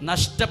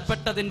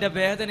നഷ്ടപ്പെട്ടതിന്റെ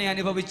വേദന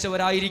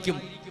അനുഭവിക്കുന്നവരായിരിക്കും.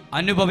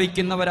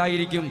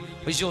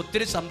 പക്ഷെ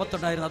ഒത്തിരി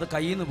സമ്പത്തുണ്ടായിരുന്നു, അത്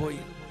കയ്യിൽ നിന്ന് പോയി,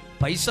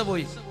 പൈസ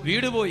പോയി,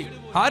 വീട് പോയി,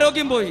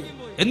 ആരോഗ്യം പോയി,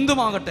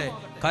 എന്തുമാകട്ടെ,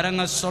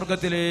 കരങ്ങൾ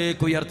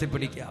സ്വർഗത്തിലേക്ക്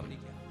ഉയർത്തിപ്പിടിക്കാം.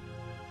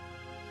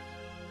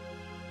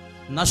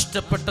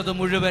 നഷ്ടപ്പെട്ടത്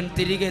മുഴുവൻ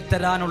തിരികെ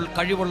തരാനുള്ള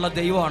കഴിവുള്ള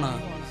ദൈവമാണ്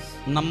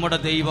നമ്മുടെ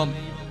ദൈവം.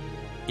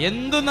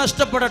 എന്തു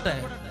നഷ്ടപ്പെടട്ടെ,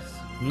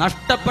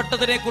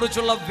 നഷ്ടപ്പെട്ടതിനെ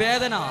കുറിച്ചുള്ള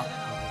വേദന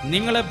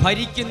നിങ്ങളെ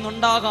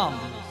ഭരിക്കുന്നുണ്ടാകാം.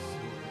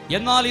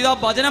 എന്നാൽ ഇതാ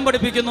വചനം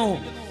പഠിപ്പിക്കുന്നു,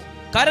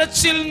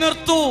 കരച്ചിൽ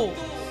നിർത്തൂ,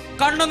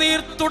 കണ്ണുനീർ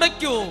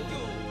തുടയ്ക്കൂ.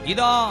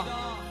 ഇതാ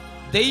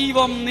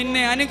ദൈവം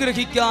നിന്നെ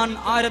അനുഗ്രഹിക്കാൻ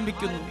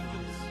ആരംഭിക്കുന്നു.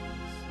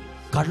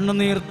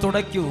 കണ്ണുനീർ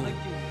തുടയ്ക്കൂ,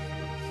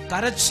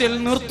 കരച്ചിൽ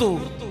നിർത്തൂ.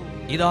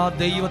 ഇതാ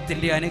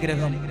ദൈവത്തിന്റെ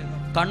അനുഗ്രഹം.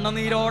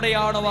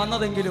 കണ്ണുനീരോടെയാണ്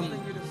വന്നതെങ്കിലും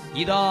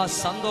ഇതാ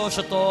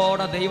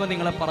സന്തോഷത്തോടെ ദൈവം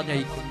നിങ്ങളെ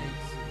പറഞ്ഞയക്കും.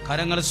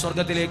 കരങ്ങൾ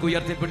സ്വർഗത്തിലേക്ക്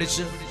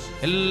ഉയർത്തിപ്പിടിച്ച്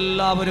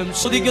എല്ലാവരും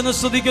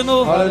സ്തുതിക്കുന്നു.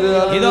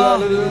 ഇതാ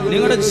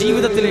നിങ്ങളുടെ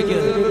ജീവിതത്തിലേക്ക്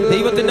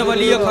ദൈവത്തിന്റെ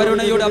വലിയ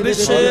കരുണയുടെ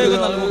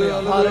അഭിഷേകം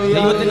നൽകുകയാണ്.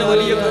 ദൈവത്തിന്റെ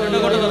വലിയ കരുണ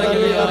കൊണ്ട്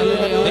നിറയ്ക്കുകയാണ്.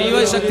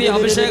 ദൈവശക്തി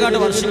അഭിഷേകമായിട്ട്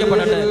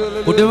വർഷിക്കപ്പെടട്ടെ.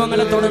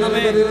 കുടുംബങ്ങളെ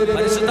തൊടണമേ,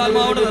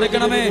 പരിശുദ്ധാത്മാവോട്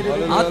നിറയ്ക്കണമേ,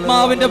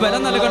 ആത്മാവിന്റെ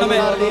ബലം നൽകണമേ,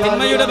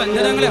 തിന്മയുടെ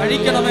ബന്ധനങ്ങളെ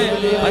അഴിക്കണമേ,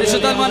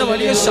 പരിശുദ്ധാത്മാവിന്റെ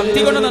വലിയ ശക്തി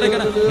കൊണ്ട്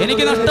നിറയ്ക്കണം.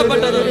 എനിക്ക്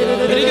നഷ്ടപ്പെട്ടത്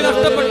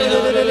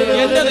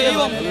എന്റെ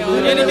ദൈവം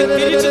എനിക്ക്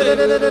തിരിച്ചു തരും.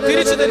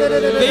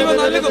 ദൈവം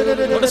നൽകും,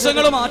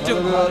 തടസ്സങ്ങൾ മാറ്റും.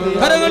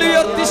 കരങ്ങൾ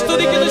ഉയർത്തി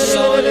സ്തുതിക്കുന്നു.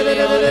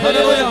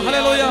 Hallelujah,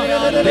 hallelujah.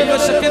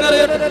 ദൈവശക്തി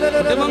നിറയട്ടെ.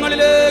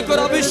 കുടുംബങ്ങളിലേക്ക്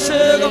ഒരു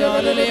അഭിഷേകം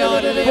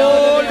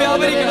ഇപ്പോൾ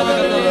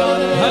വ്യാപരിക്കണമെന്ന്.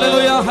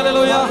 Hallelujah,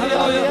 hallelujah,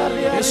 hallelujah.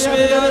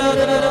 യേശുവേ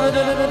ആരാധന,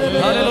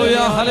 ഹല്ലേലൂയ,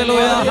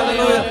 ഹല്ലേലൂയ,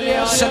 ഹല്ലേലൂയ.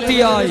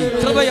 ശക്തിയായി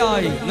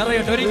കൃപയായി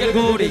നിറയട്ടെ. ഒരിക്കൽ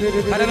കൂടി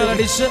കരങ്ങൾ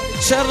അടിച്ച്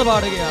ചേർന്ന്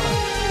പാടുകയാണ്.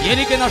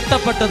 എനിക്ക്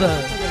നഷ്ടപ്പെട്ടത്,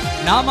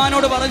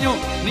 നാമാനോട് പറഞ്ഞു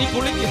നീ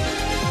കുളിക്കും.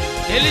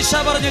 എലീശ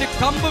പറഞ്ഞൊരു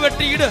കമ്പ്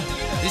വെട്ടിയിട്,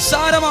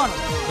 നിസ്സാരമാണ്,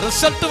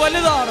 റിസൾട്ട്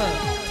വലുതാണ്.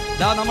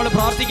 നമ്മൾ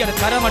പ്രാർത്ഥിക്കണം,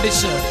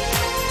 കരമടിച്ച്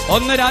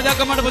ഒന്ന്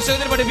രാജാക്കന്മാരുടെ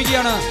പുസ്തകത്തിൽ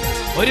പഠിപ്പിക്കുകയാണ്,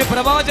 ഒരു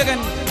പ്രവാചകൻ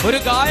ഒരു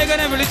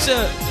ഗായകനെ വിളിച്ച്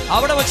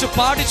അവിടെ വെച്ച്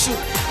പാടിച്ചു.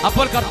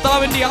 അപ്പോൾ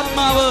കർത്താവിന്റെ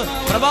ആത്മാവ്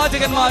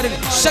പ്രവാചകന്മാരിൽ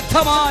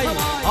ശക്തമായി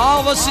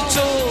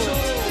ആവസിച്ചു.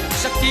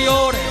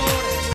 ശക്തിയോടെ